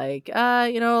she's like,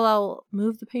 I'll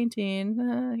move the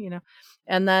painting,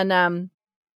 And then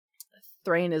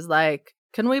Thrain is like,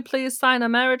 can we please sign a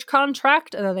marriage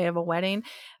contract? And then they have a wedding.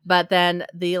 But then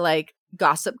the like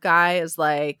gossip guy is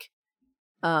like,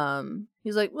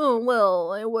 he's like, oh,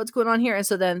 well, what's going on here? And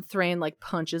so then Thrain like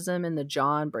punches him in the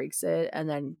jaw and breaks it. And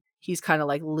then he's kind of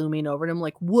like looming over him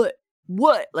like, what?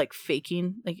 Like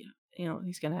faking, like,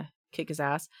 he's going to kick his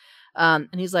ass. And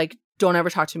he's like, don't ever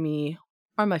talk to me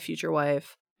or my future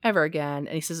wife ever again.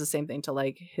 And he says the same thing to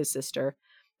like his sister,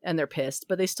 and they're pissed,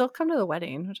 but they still come to the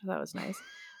wedding, which I thought was nice.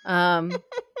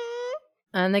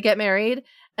 And they get married,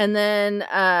 and then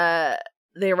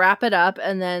they wrap it up,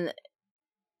 and then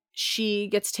she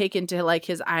gets taken to like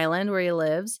his island where he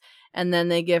lives, and then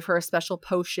they give her a special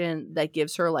potion that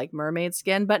gives her like mermaid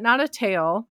skin, but not a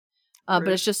tail. But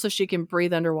it's just so she can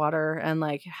breathe underwater and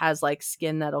like has like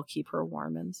skin that'll keep her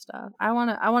warm and stuff. I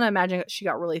wanna imagine she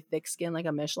got really thick skin like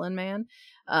a Michelin man,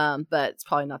 but it's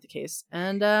probably not the case.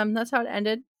 And that's how it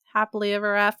ended, happily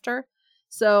ever after.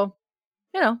 So,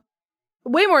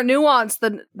 way more nuanced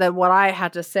than what I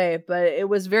had to say, but it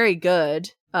was very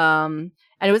good. And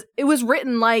it was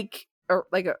written like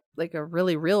a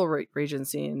really real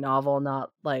Regency novel,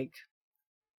 not like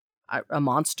a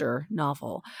monster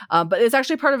novel. But it's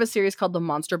actually part of a series called the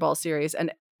Monster Ball series,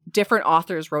 and different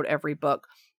authors wrote every book.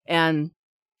 And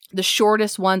the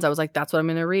shortest ones, I was like, that's what I'm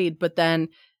going to read. But then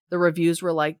the reviews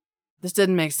were like, this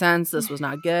didn't make sense. This was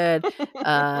not good.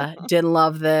 Didn't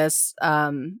love this.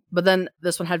 But then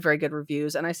this one had very good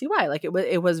reviews, and I see why. Like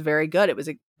it was very good. It was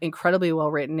incredibly well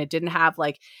written. It didn't have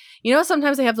like,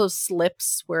 sometimes they have those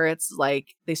slips where it's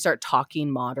like they start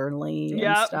talking modernly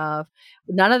and stuff.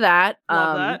 None of that.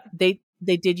 Love that.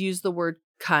 They did use the word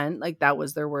cunt, like that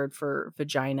was their word for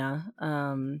vagina.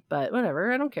 But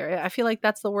whatever, I don't care. I feel like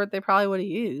that's the word they probably would have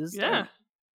used. Yeah.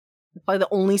 Probably the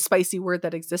only spicy word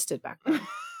that existed back then.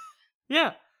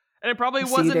 Yeah. And it probably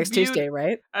wasn't next viewed Tuesday,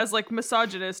 right? as like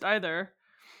misogynist either.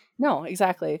 No,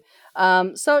 exactly.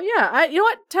 So yeah, you know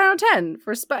what? 10 out of 10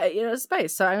 for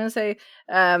spice. So I'm gonna say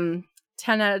 10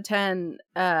 out of 10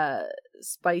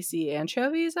 spicy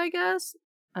anchovies, I guess.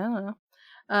 I don't know.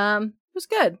 It was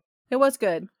good. It was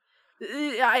good.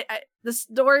 The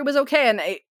story was okay, and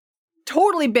I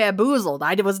totally bamboozled.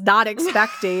 I was not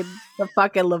expecting the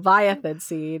fucking Leviathan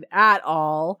scene at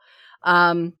all.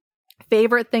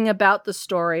 Favorite thing about the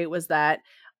story was that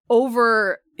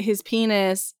over his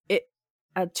penis,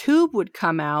 a tube would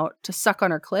come out to suck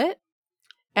on her clit.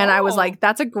 And I was like,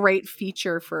 that's a great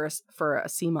feature for a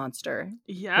sea monster.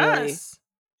 Yes.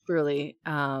 Really,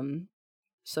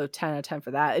 so 10 out of 10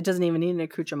 for that. It doesn't even need an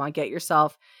accoutrement. Get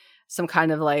yourself some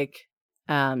kind of like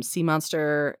sea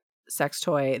monster sex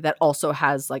toy that also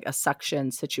has like a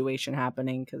suction situation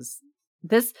happening, because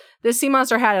this sea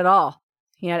monster had it all.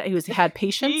 He had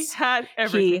patience. He had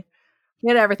everything. He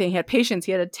had everything. He had patience.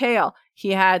 He had a tail.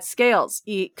 He had scales.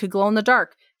 He could glow in the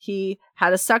dark. He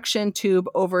had a suction tube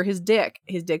over his dick.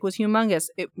 His dick was humongous.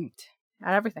 It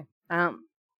had everything.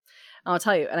 I'll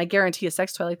tell you. And I guarantee a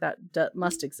sex toy like that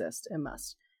must exist. It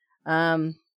must. Yeah,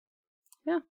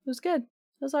 it was good.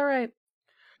 It was all right.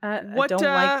 I don't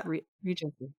like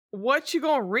Regency. What you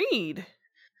gonna read?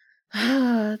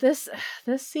 This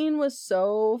scene was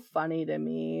so funny to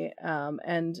me.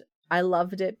 And I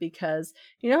loved it because,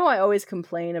 you know how I always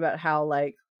complain about how,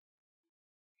 like,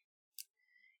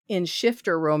 in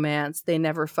shifter romance, they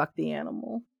never fuck the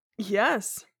animal.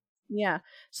 Yes. Yeah.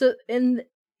 So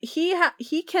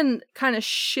he can kind of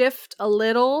shift a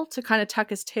little to kind of tuck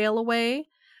his tail away.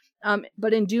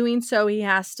 But in doing so, he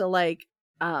has to, like,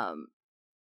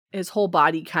 his whole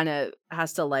body kind of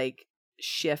has to, like,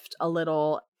 shift a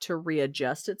little to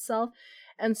readjust itself.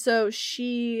 And so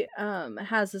she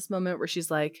has this moment where she's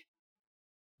like,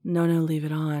 no, leave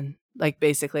it on, like,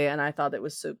 basically. And I thought that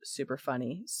was super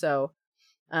funny. So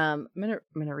I'm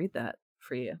gonna read that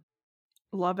for you.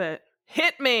 Love it.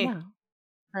 Hit me. Yeah.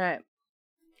 All right.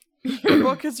 Your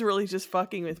book is really just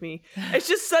fucking with me. It's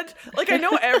just such, like, I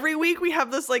know every week we have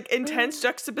this, like, intense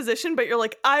juxtaposition, but you're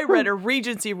like, I read a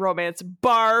Regency romance,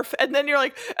 barf, and then you're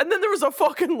like, and then there was a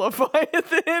fucking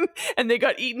Leviathan, and they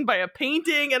got eaten by a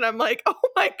painting, and I'm like, oh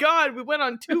my god, we went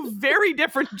on two very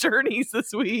different journeys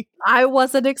this week. I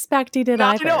wasn't expecting it either.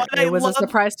 I know, it was a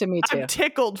surprise to me too. I'm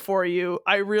tickled for you.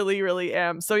 I really, really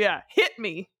am. So yeah, hit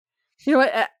me. You know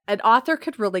what? An author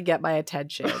could really get my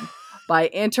attention by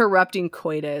interrupting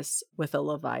coitus with a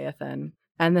Leviathan.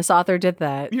 And this author did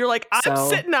that. You're like, I'm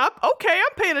sitting up. Okay,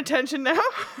 I'm paying attention now.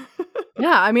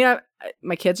 Yeah, I mean,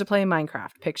 my kids are playing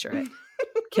Minecraft. Picture it.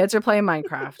 Kids are playing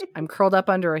Minecraft. I'm curled up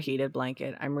under a heated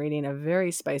blanket. I'm reading a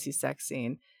very spicy sex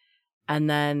scene. And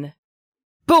then,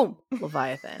 boom,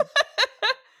 Leviathan.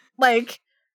 Like,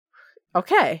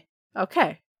 okay.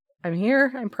 I'm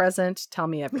here. I'm present. Tell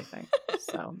me everything.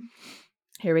 So...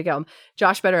 here we go.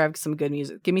 Josh better have some good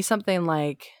music. Give me something,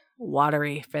 like,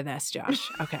 watery for this, Josh.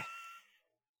 Okay.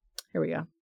 Here we go.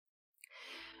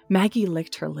 Maggie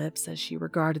licked her lips as she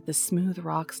regarded the smooth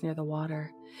rocks near the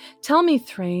water. Tell me,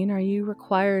 Thrain, are you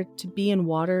required to be in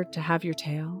water to have your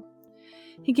tail?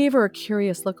 He gave her a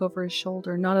curious look over his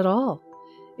shoulder. Not at all.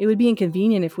 It would be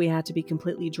inconvenient if we had to be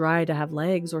completely dry to have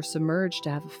legs or submerged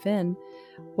to have a fin.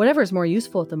 Whatever is more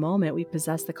useful at the moment, we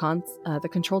possess the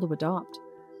control to adopt.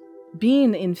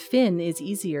 Being in fin is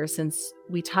easier since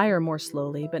we tire more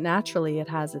slowly, but naturally it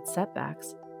has its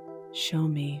setbacks. Show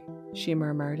me, she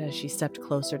murmured as she stepped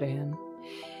closer to him.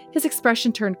 His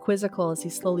expression turned quizzical as he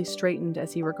slowly straightened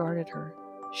as he regarded her.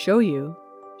 Show you?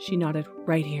 She nodded.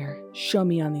 Right here. Show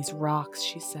me on these rocks,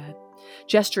 she said,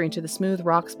 gesturing to the smooth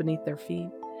rocks beneath their feet.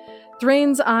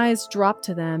 Thrain's eyes dropped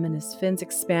to them, and his fins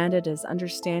expanded as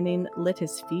understanding lit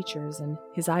his features, and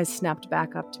his eyes snapped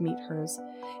back up to meet hers.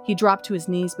 He dropped to his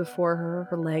knees before her,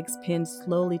 her legs pinned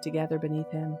slowly together beneath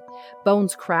him.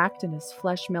 Bones cracked, and his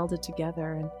flesh melded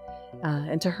together,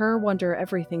 and to her wonder,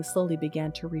 everything slowly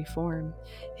began to reform.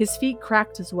 His feet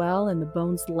cracked as well, and the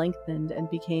bones lengthened and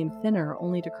became thinner,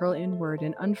 only to curl inward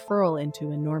and unfurl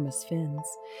into enormous fins.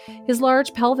 His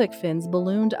large pelvic fins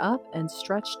ballooned up and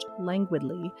stretched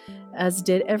languidly, as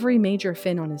did every major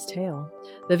fin on his tail.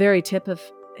 The very tip of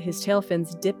his tail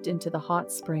fins dipped into the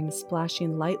hot spring,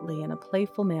 splashing lightly in a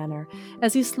playful manner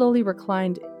as he slowly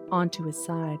reclined onto his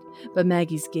side, but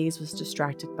Maggie's gaze was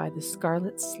distracted by the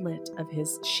scarlet slit of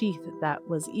his sheath that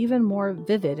was even more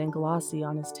vivid and glossy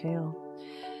on his tail.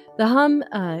 The hum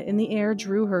in the air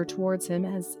drew her towards him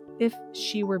as if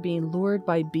she were being lured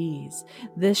by bees.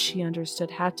 This, she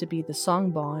understood, had to be the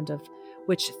song bond of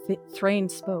which Thrain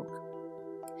spoke.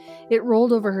 It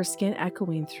rolled over her skin,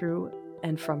 echoing through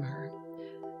and from her.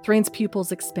 Thrain's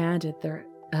pupils expanded,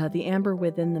 the amber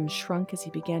within them shrunk as he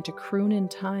began to croon in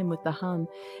time with the hum,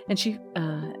 and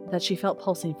that she felt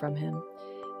pulsing from him.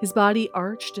 His body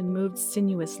arched and moved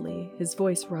sinuously, his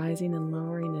voice rising and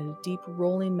lowering in a deep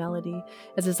rolling melody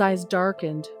as his eyes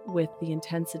darkened with the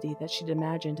intensity that she'd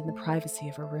imagined in the privacy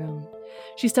of her room.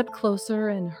 She stepped closer,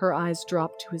 and her eyes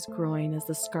dropped to his groin as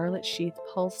the scarlet sheath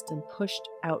pulsed and pushed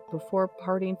out before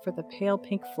parting for the pale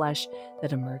pink flesh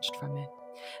that emerged from it.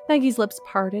 Maggie's lips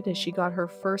parted as she got her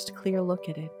first clear look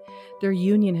at it. Their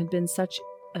union had been such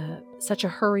a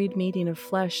hurried meeting of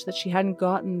flesh that she hadn't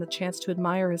gotten the chance to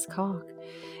admire his cock.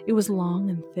 It was long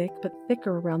and thick, but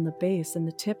thicker around the base and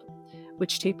the tip,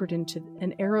 which tapered into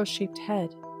an arrow-shaped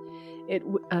head.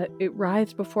 It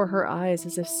writhed before her eyes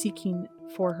as if seeking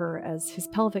for her as his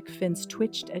pelvic fins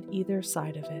twitched at either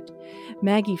side of it.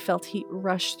 Maggie felt heat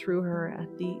rush through her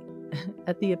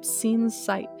at the obscene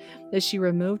sight as she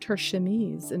removed her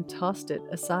chemise and tossed it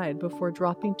aside before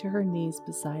dropping to her knees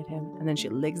beside him. And then she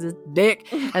licks his dick.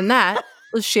 And that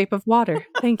was Shape of Water.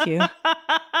 Thank you.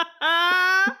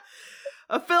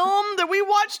 A film that we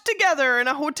watched together in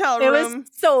a hotel room. It was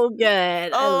so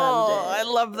good. I loved it. I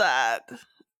love that.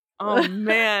 Oh,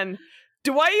 man.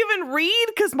 Do I even read?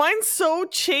 Because mine's so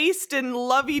chaste and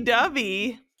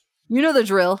lovey-dovey. You know the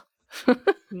drill.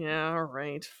 Yeah, all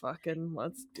right. Fucking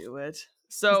let's do it.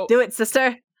 So Let's do it,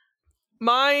 sister.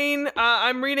 Mine,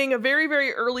 I'm reading a very,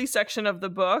 very early section of the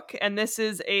book, and this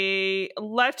is a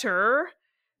letter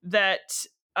that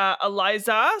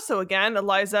Eliza, so again,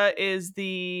 Eliza is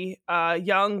the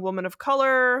young woman of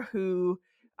color who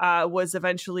was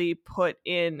eventually put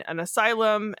in an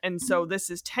asylum, and so this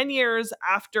is 10 years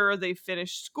after they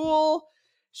finished school.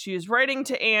 She is writing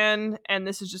to Anne, and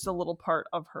this is just a little part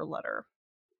of her letter.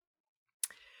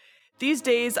 These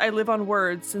days, I live on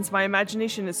words since my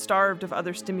imagination is starved of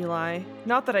other stimuli.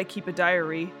 Not that I keep a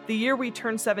diary. The year we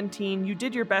turned 17, you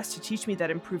did your best to teach me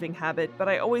that improving habit, but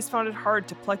I always found it hard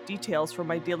to pluck details from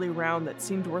my daily round that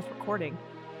seemed worth recording.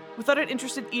 Without an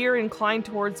interested ear inclined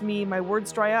towards me, my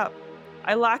words dry up.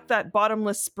 I lack that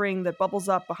bottomless spring that bubbles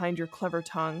up behind your clever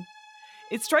tongue.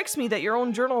 It strikes me that your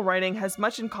own journal writing has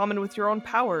much in common with your own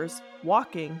powers.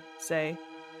 Walking, say.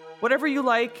 Whatever you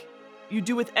like, you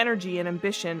do with energy and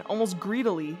ambition, almost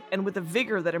greedily, and with a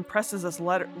vigor that impresses us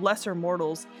lesser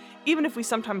mortals, even if we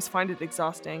sometimes find it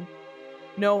exhausting.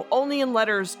 No, only in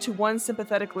letters to one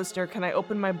sympathetic listener can I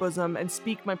open my bosom and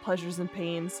speak my pleasures and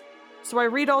pains. So I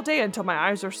read all day until my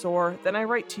eyes are sore, then I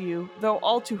write to you, though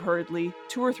all too hurriedly.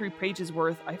 2 or 3 pages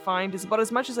worth, I find, is about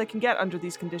as much as I can get under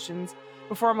these conditions,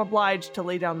 before I'm obliged to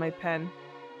lay down my pen.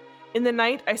 In the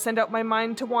night, I send out my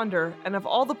mind to wander, and of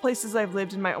all the places I've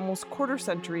lived in my almost quarter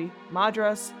century,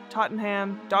 Madras,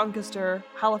 Tottenham, Doncaster,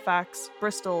 Halifax,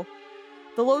 Bristol,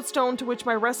 the lodestone to which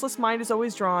my restless mind is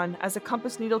always drawn, as a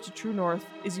compass needle to true north,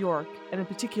 is York, and in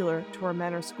particular to our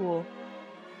manor school.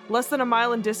 Less than a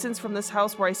mile in distance from this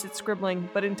house where I sit scribbling,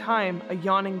 but in time, a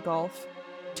yawning gulf.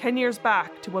 10 years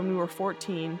back to when we were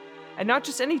 14, and not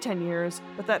just any 10 years,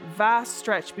 but that vast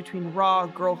stretch between raw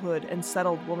girlhood and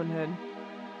settled womanhood.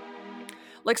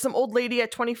 Like some old lady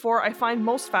at 24, I find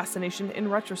most fascination in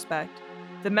retrospect.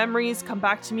 The memories come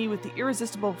back to me with the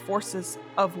irresistible forces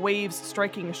of waves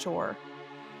striking ashore.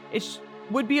 It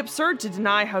would be absurd to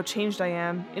deny how changed I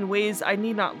am, in ways I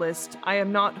need not list. I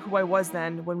am not who I was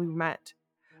then when we met.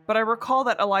 But I recall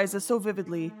that Eliza so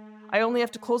vividly, I only have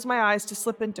to close my eyes to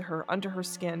slip into her, under her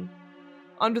skin.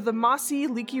 Under the mossy,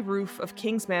 leaky roof of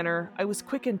King's Manor, I was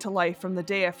quickened to life from the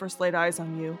day I first laid eyes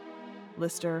on you,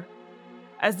 Lister.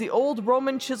 As the old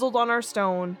Roman chiseled on our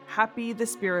stone, happy the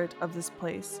spirit of this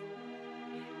place.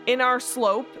 In our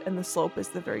slope, and the slope is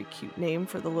the very cute name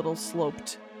for the little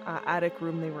sloped attic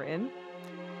room they were in.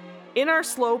 In our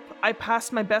slope, I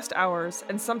passed my best hours,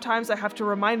 and sometimes I have to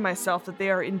remind myself that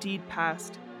they are indeed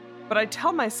past. But I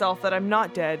tell myself that I'm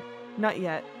not dead, not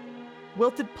yet.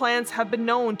 Wilted plants have been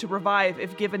known to revive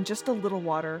if given just a little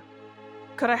water.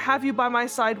 Could I have you by my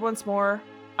side once more?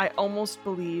 I almost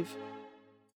believe.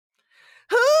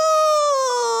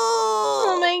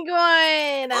 Oh my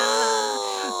god.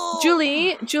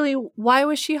 Julie, why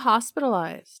was she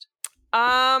hospitalized?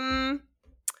 Cause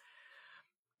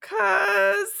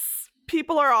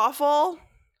people are awful.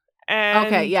 And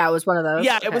okay, yeah, it was one of those.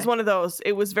 Yeah, okay. It was one of those.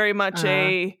 It was very much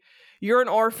you're an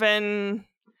orphan,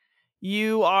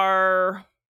 you are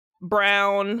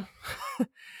brown,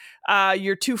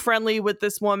 you're too friendly with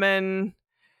this woman,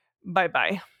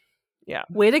 bye-bye. Yeah.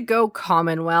 Way to go,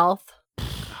 Commonwealth.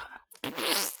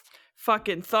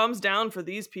 Fucking thumbs down for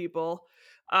these people.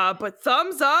 But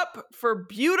thumbs up for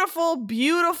beautiful,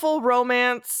 beautiful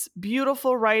romance,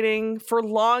 beautiful writing, for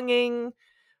longing,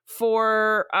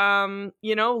 for,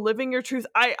 living your truth.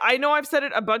 I know I've said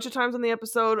it a bunch of times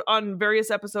on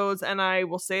various episodes, and I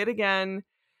will say it again.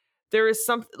 There is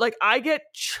something, like, I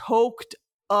get choked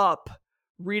up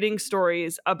reading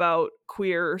stories about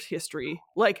queer history.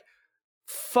 Like,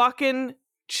 fucking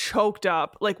choked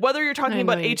up. Like, whether you're talking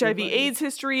about HIV/AIDS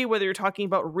history, whether you're talking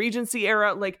about Regency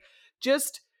era, like,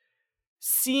 just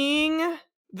seeing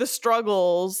the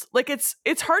struggles. Like, it's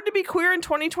hard to be queer in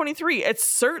 2023. It's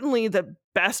certainly the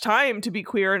best time to be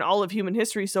queer in all of human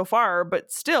history so far,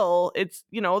 but still, it's,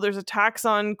 there's attacks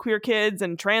on queer kids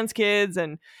and trans kids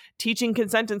and teaching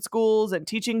consent in schools and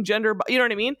teaching gender, you know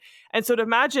what I mean? And so to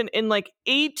imagine in like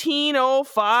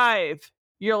 1805,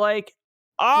 you're like,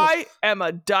 I am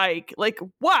a dyke. Like,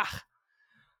 wow.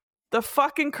 The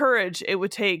fucking courage it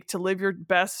would take to live your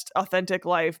best authentic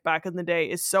life back in the day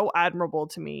is so admirable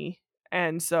to me.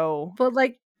 And so, but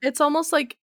like, it's almost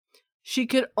like she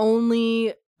could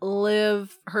only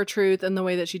live her truth in the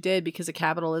way that she did because of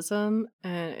capitalism,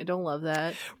 and I don't love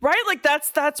that. Right? Like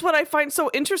that's what I find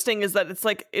so interesting, is that it's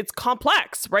like it's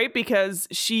complex, right? Because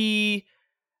she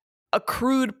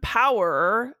accrued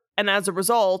power and as a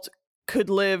result could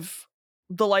live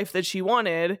the life that she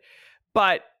wanted,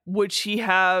 but would she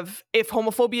have, if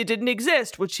homophobia didn't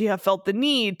exist, would she have felt the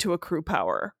need to accrue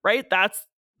power? Right? That's,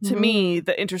 to me,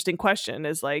 the interesting question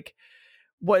is like,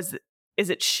 is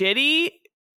it shitty?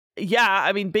 Yeah,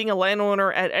 I mean, being a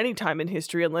landowner at any time in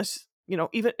history, unless, you know,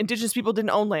 even indigenous people didn't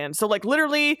own land. So like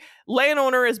literally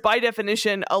landowner is by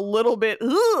definition a little bit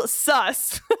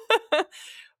sus.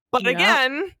 But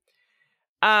again,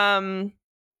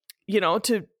 you know,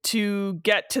 to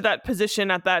get to that position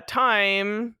at that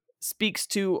time speaks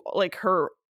to like her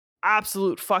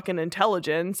absolute fucking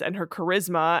intelligence and her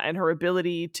charisma and her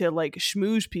ability to like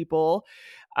schmooze people,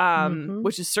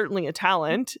 which is certainly a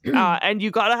talent. And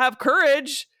you gotta have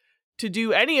courage to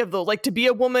do any of those, like to be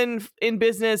a woman in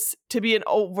business, to be an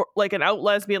out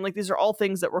lesbian. Like these are all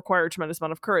things that require a tremendous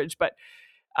amount of courage. But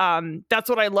that's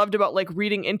what I loved about like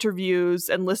reading interviews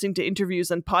and listening to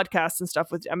interviews and podcasts and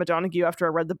stuff with Emma Donoghue after I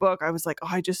read the book. I was like,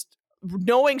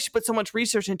 knowing she put so much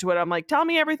research into it, I'm like, tell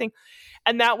me everything.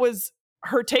 And that was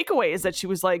her takeaway, is that she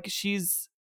was like, she's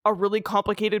a really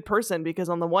complicated person, because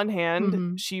on the one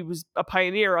hand, she was a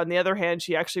pioneer. On the other hand,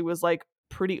 she actually was like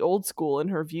pretty old school in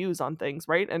her views on things.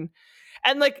 Right. And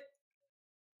like,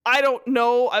 I don't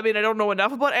know. I mean, I don't know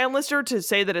enough about Ann Lister to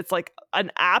say that it's like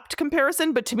an apt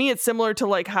comparison, but to me, it's similar to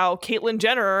like how Caitlyn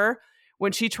Jenner,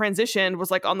 when she transitioned,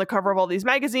 was like on the cover of all these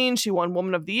magazines. She won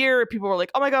Woman of the Year. People were like,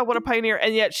 oh my God, what a pioneer.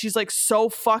 And yet she's like so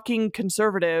fucking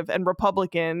conservative and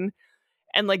Republican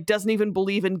and like doesn't even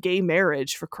believe in gay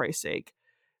marriage, for Christ's sake.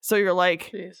 So you're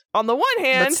like, on the one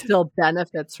hand, but still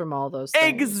benefits from all those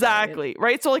things. Exactly.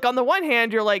 Right. So like on the one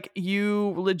hand, you're like,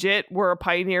 you legit were a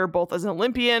pioneer, both as an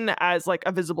Olympian, as like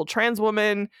a visible trans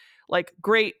woman, like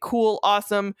great, cool,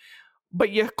 awesome. But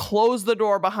you close the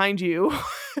door behind you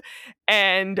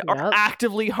and are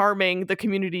actively harming the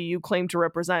community you claim to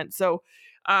represent. So,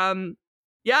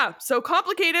 so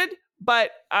complicated, but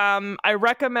I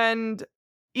recommend,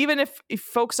 even if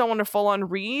folks don't want to full on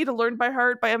read Learned by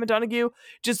Heart by Emma Donoghue,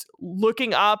 just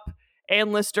looking up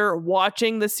Ann Lister,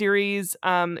 watching the series.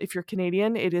 If you're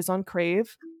Canadian, it is on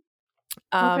Crave.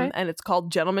 And it's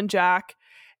called Gentleman Jack,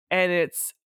 and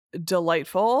it's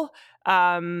delightful.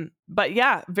 But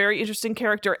yeah, very interesting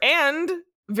character, and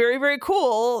very, very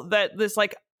cool that this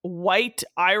like white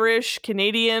Irish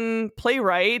Canadian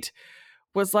playwright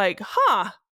was like,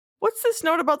 what's this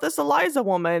note about this Eliza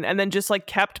woman? And then just like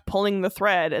kept pulling the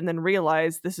thread, and then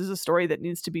realized this is a story that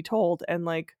needs to be told. And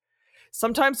like,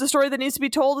 sometimes the story that needs to be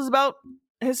told is about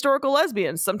historical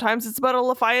lesbians. Sometimes it's about a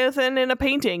Leviathan in a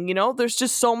painting. You know, there's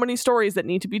just so many stories that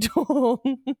need to be told.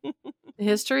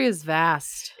 History is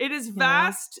vast. It is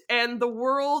vast, and the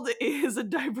world is a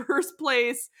diverse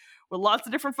place with lots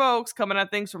of different folks coming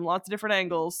at things from lots of different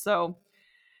angles. So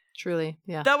truly,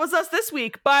 yeah. That was us this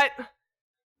week, but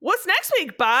what's next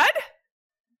week, bud?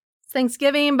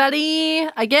 Thanksgiving, buddy.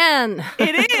 Again.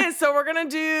 It is. So we're going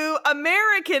to do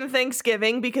American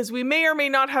Thanksgiving, because we may or may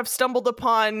not have stumbled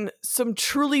upon some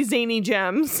truly zany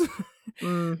gems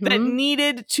that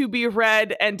needed to be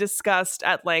read and discussed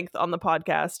at length on the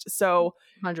podcast. So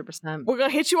 100%. We're going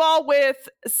to hit you all with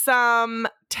some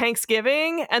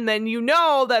Thanksgiving, and then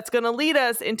that's going to lead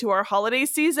us into our holiday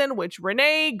season, which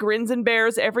Renee grins and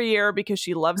bears every year because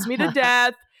she loves me to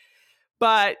death.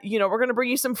 But, we're going to bring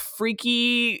you some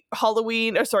freaky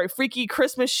freaky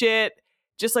Christmas shit,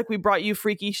 just like we brought you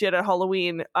freaky shit at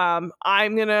Halloween. I'm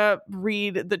going to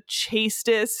read the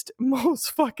chastest,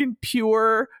 most fucking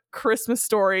pure Christmas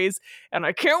stories, and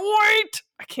I can't wait.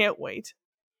 I can't wait.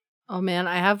 Oh, man,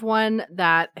 I have one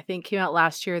that I think came out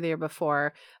last year or the year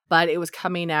before, but it was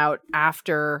coming out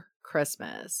after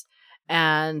Christmas.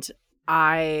 And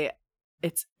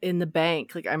it's in the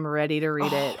bank. Like, I'm ready to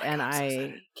read it, and God,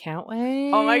 I can't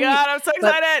wait. Oh my God, I'm so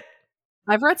excited.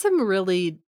 But I've read some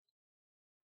really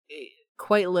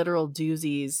quite literal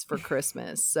doozies for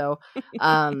Christmas. So,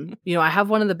 I have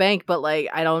one in the bank, but like,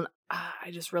 I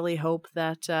just really hope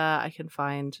that I can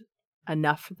find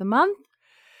enough for the month.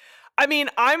 I mean,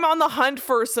 I'm on the hunt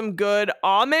for some good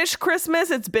Amish Christmas.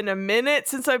 It's been a minute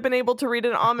since I've been able to read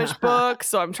an Amish book,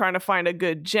 so I'm trying to find a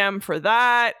good gem for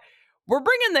that. We're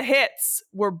bringing the hits.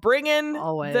 We're bringing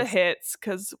the hits,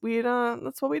 because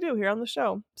that's what we do here on the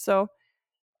show. So,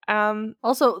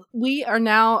 also, we are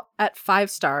now at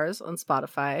 5 stars on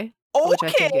Spotify, which I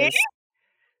think is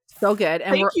so good.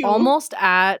 And we're almost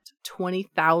at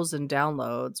 20,000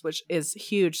 downloads, which is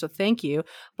huge. So thank you.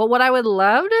 But what I would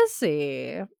love to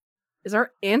see is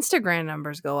our Instagram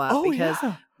numbers go up, because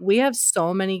yeah. we have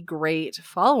so many great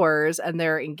followers and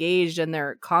they're engaged and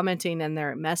they're commenting and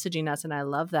they're messaging us, and I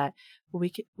love that. But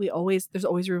there's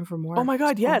always room for more. Oh my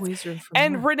God, There's yes. always room for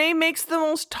And more. Renee makes the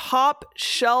most top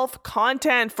shelf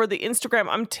content for the Instagram.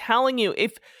 I'm telling you,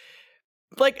 if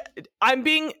like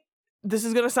this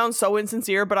is going to sound so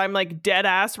insincere, but I'm like dead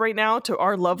ass right now to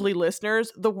our lovely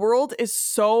listeners. The world is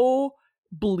so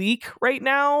bleak right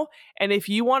now. And if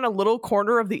you want a little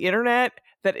corner of the internet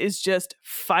that is just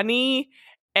funny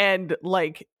and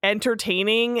like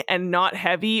entertaining and not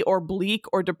heavy or bleak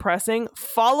or depressing,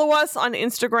 follow us on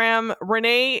Instagram.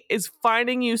 Renee is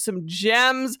finding you some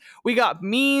gems. We got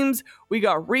memes, we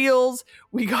got reels,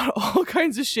 we got all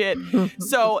kinds of shit.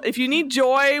 So if you need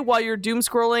joy while you're doom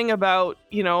scrolling about,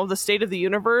 the state of the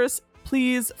universe,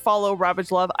 please follow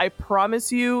Ravage Love. I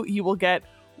promise you will get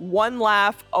one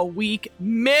laugh a week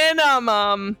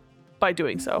minimum by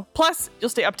doing so. Plus, you'll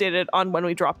stay updated on when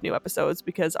we drop new episodes,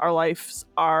 because our lives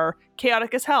are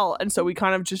chaotic as hell. And so we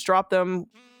kind of just drop them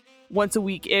once a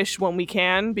week-ish when we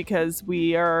can, because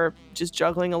we are just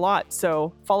juggling a lot.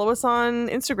 So follow us on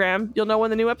Instagram. You'll know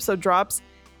when the new episode drops,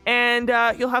 and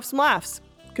you'll have some laughs,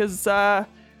 because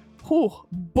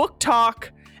book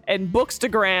talk and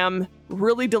bookstagram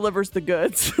really delivers the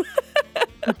goods.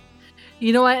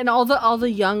 You know what? And all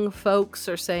the young folks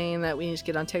are saying that we need to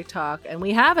get on TikTok, and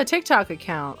we have a TikTok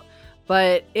account,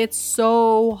 but it's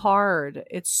so hard.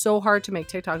 It's so hard to make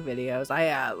TikTok videos. I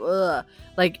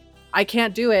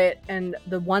can't do it. And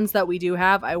the ones that we do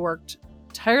have, I worked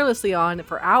tirelessly on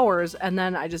for hours, and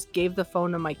then I just gave the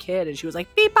phone to my kid, and she was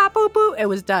like, beep, bop, boop, boop. It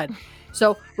was done.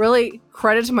 So really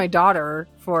credit to my daughter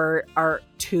for our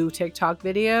 2 TikTok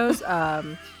videos.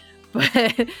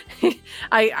 But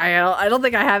I don't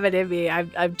think I have it in me.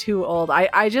 I'm too old.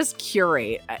 I just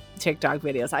curate TikTok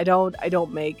videos. I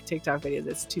don't make TikTok videos.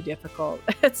 It's too difficult.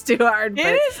 It's too hard.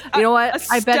 It is. You know what?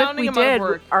 I bet if we did,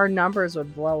 work. our numbers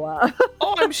would blow up.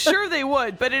 Oh, I'm sure they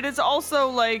would. But it is also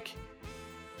like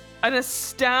an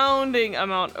astounding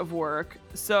amount of work.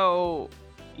 So,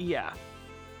 yeah.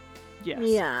 Yes.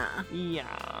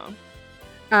 Yeah.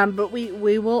 But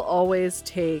we will always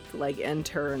take like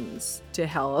interns to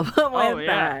help with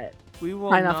that. We will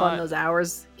sign off on those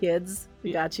hours, kids.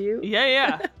 We got you.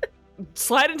 Yeah.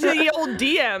 Slide into the old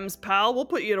DMs, pal. We'll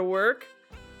put you to work.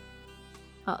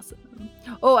 Awesome.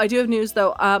 Oh, I do have news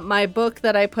though. My book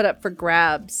that I put up for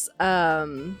grabs,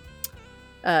 To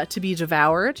Be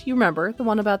Devoured. You remember the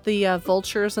one about the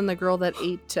vultures and the girl that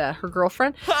ate her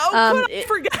girlfriend? How could I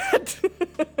forget?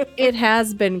 It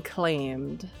has been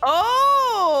claimed.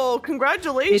 Oh,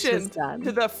 congratulations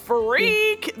to the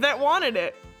freak that wanted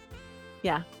it.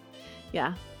 Yeah.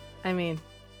 I mean,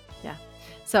 yeah.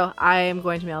 So I am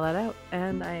going to mail that out,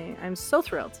 and I'm so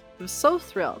thrilled. I'm so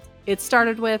thrilled. It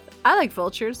started with, I like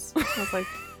vultures. I was like,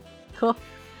 cool.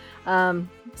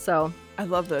 So I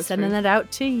love those. Sending it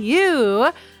out to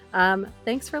you.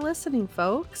 Thanks for listening,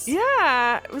 folks.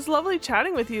 Yeah, it was lovely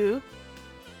chatting with you.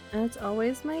 It's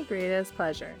always my greatest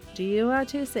pleasure. Do you want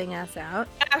to sing us out?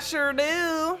 I sure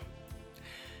do.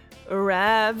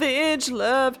 Ravage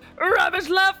love. Ravage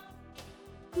love.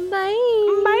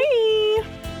 Bye. Bye.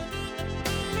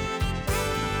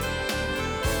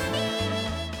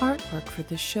 Artwork for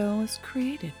the show is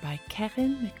created by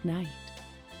Karen McKnight.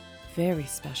 Very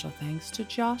special thanks to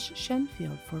Josh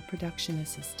Shenfield for production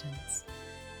assistance.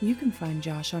 You can find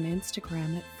Josh on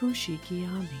Instagram at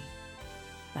Fushigiyami.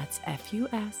 That's FUSHIGIYAMI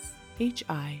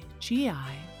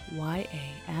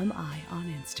on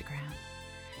Instagram.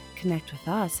 Connect with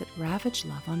us at Ravage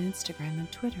Love on Instagram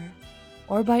and Twitter,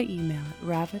 or by email at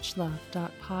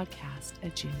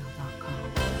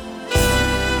ravagelove.podcast@gmail.com.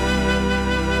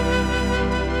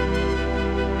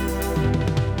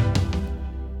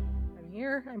 I'm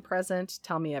here, I'm present,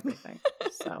 tell me everything.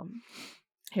 So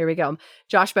here we go.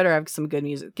 Josh better have some good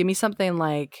music. Give me something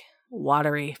like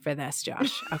watery for this,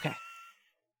 Josh. Okay.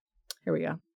 Here we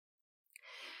go.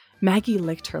 Maggie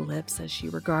licked her lips as she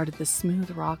regarded the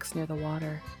smooth rocks near the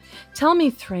water. Tell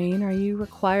me, Thrain, are you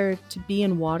required to be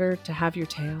in water to have your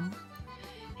tail?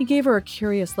 He gave her a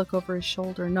curious look over his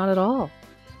shoulder. Not at all.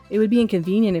 It would be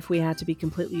inconvenient if we had to be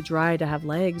completely dry to have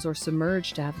legs or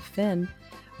submerged to have a fin.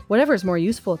 Whatever is more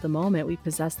useful at the moment, we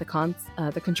possess the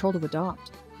control to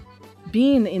adopt.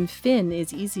 Being in fin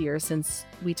is easier since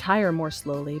we tire more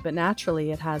slowly, but naturally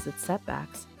it has its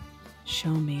setbacks.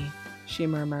 Show me, she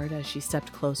murmured as she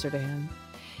stepped closer to him.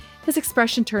 His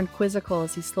expression turned quizzical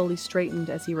as he slowly straightened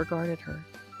as he regarded her.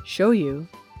 Show you?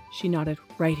 She nodded.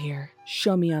 Right here.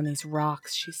 Show me on these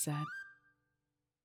rocks, she said.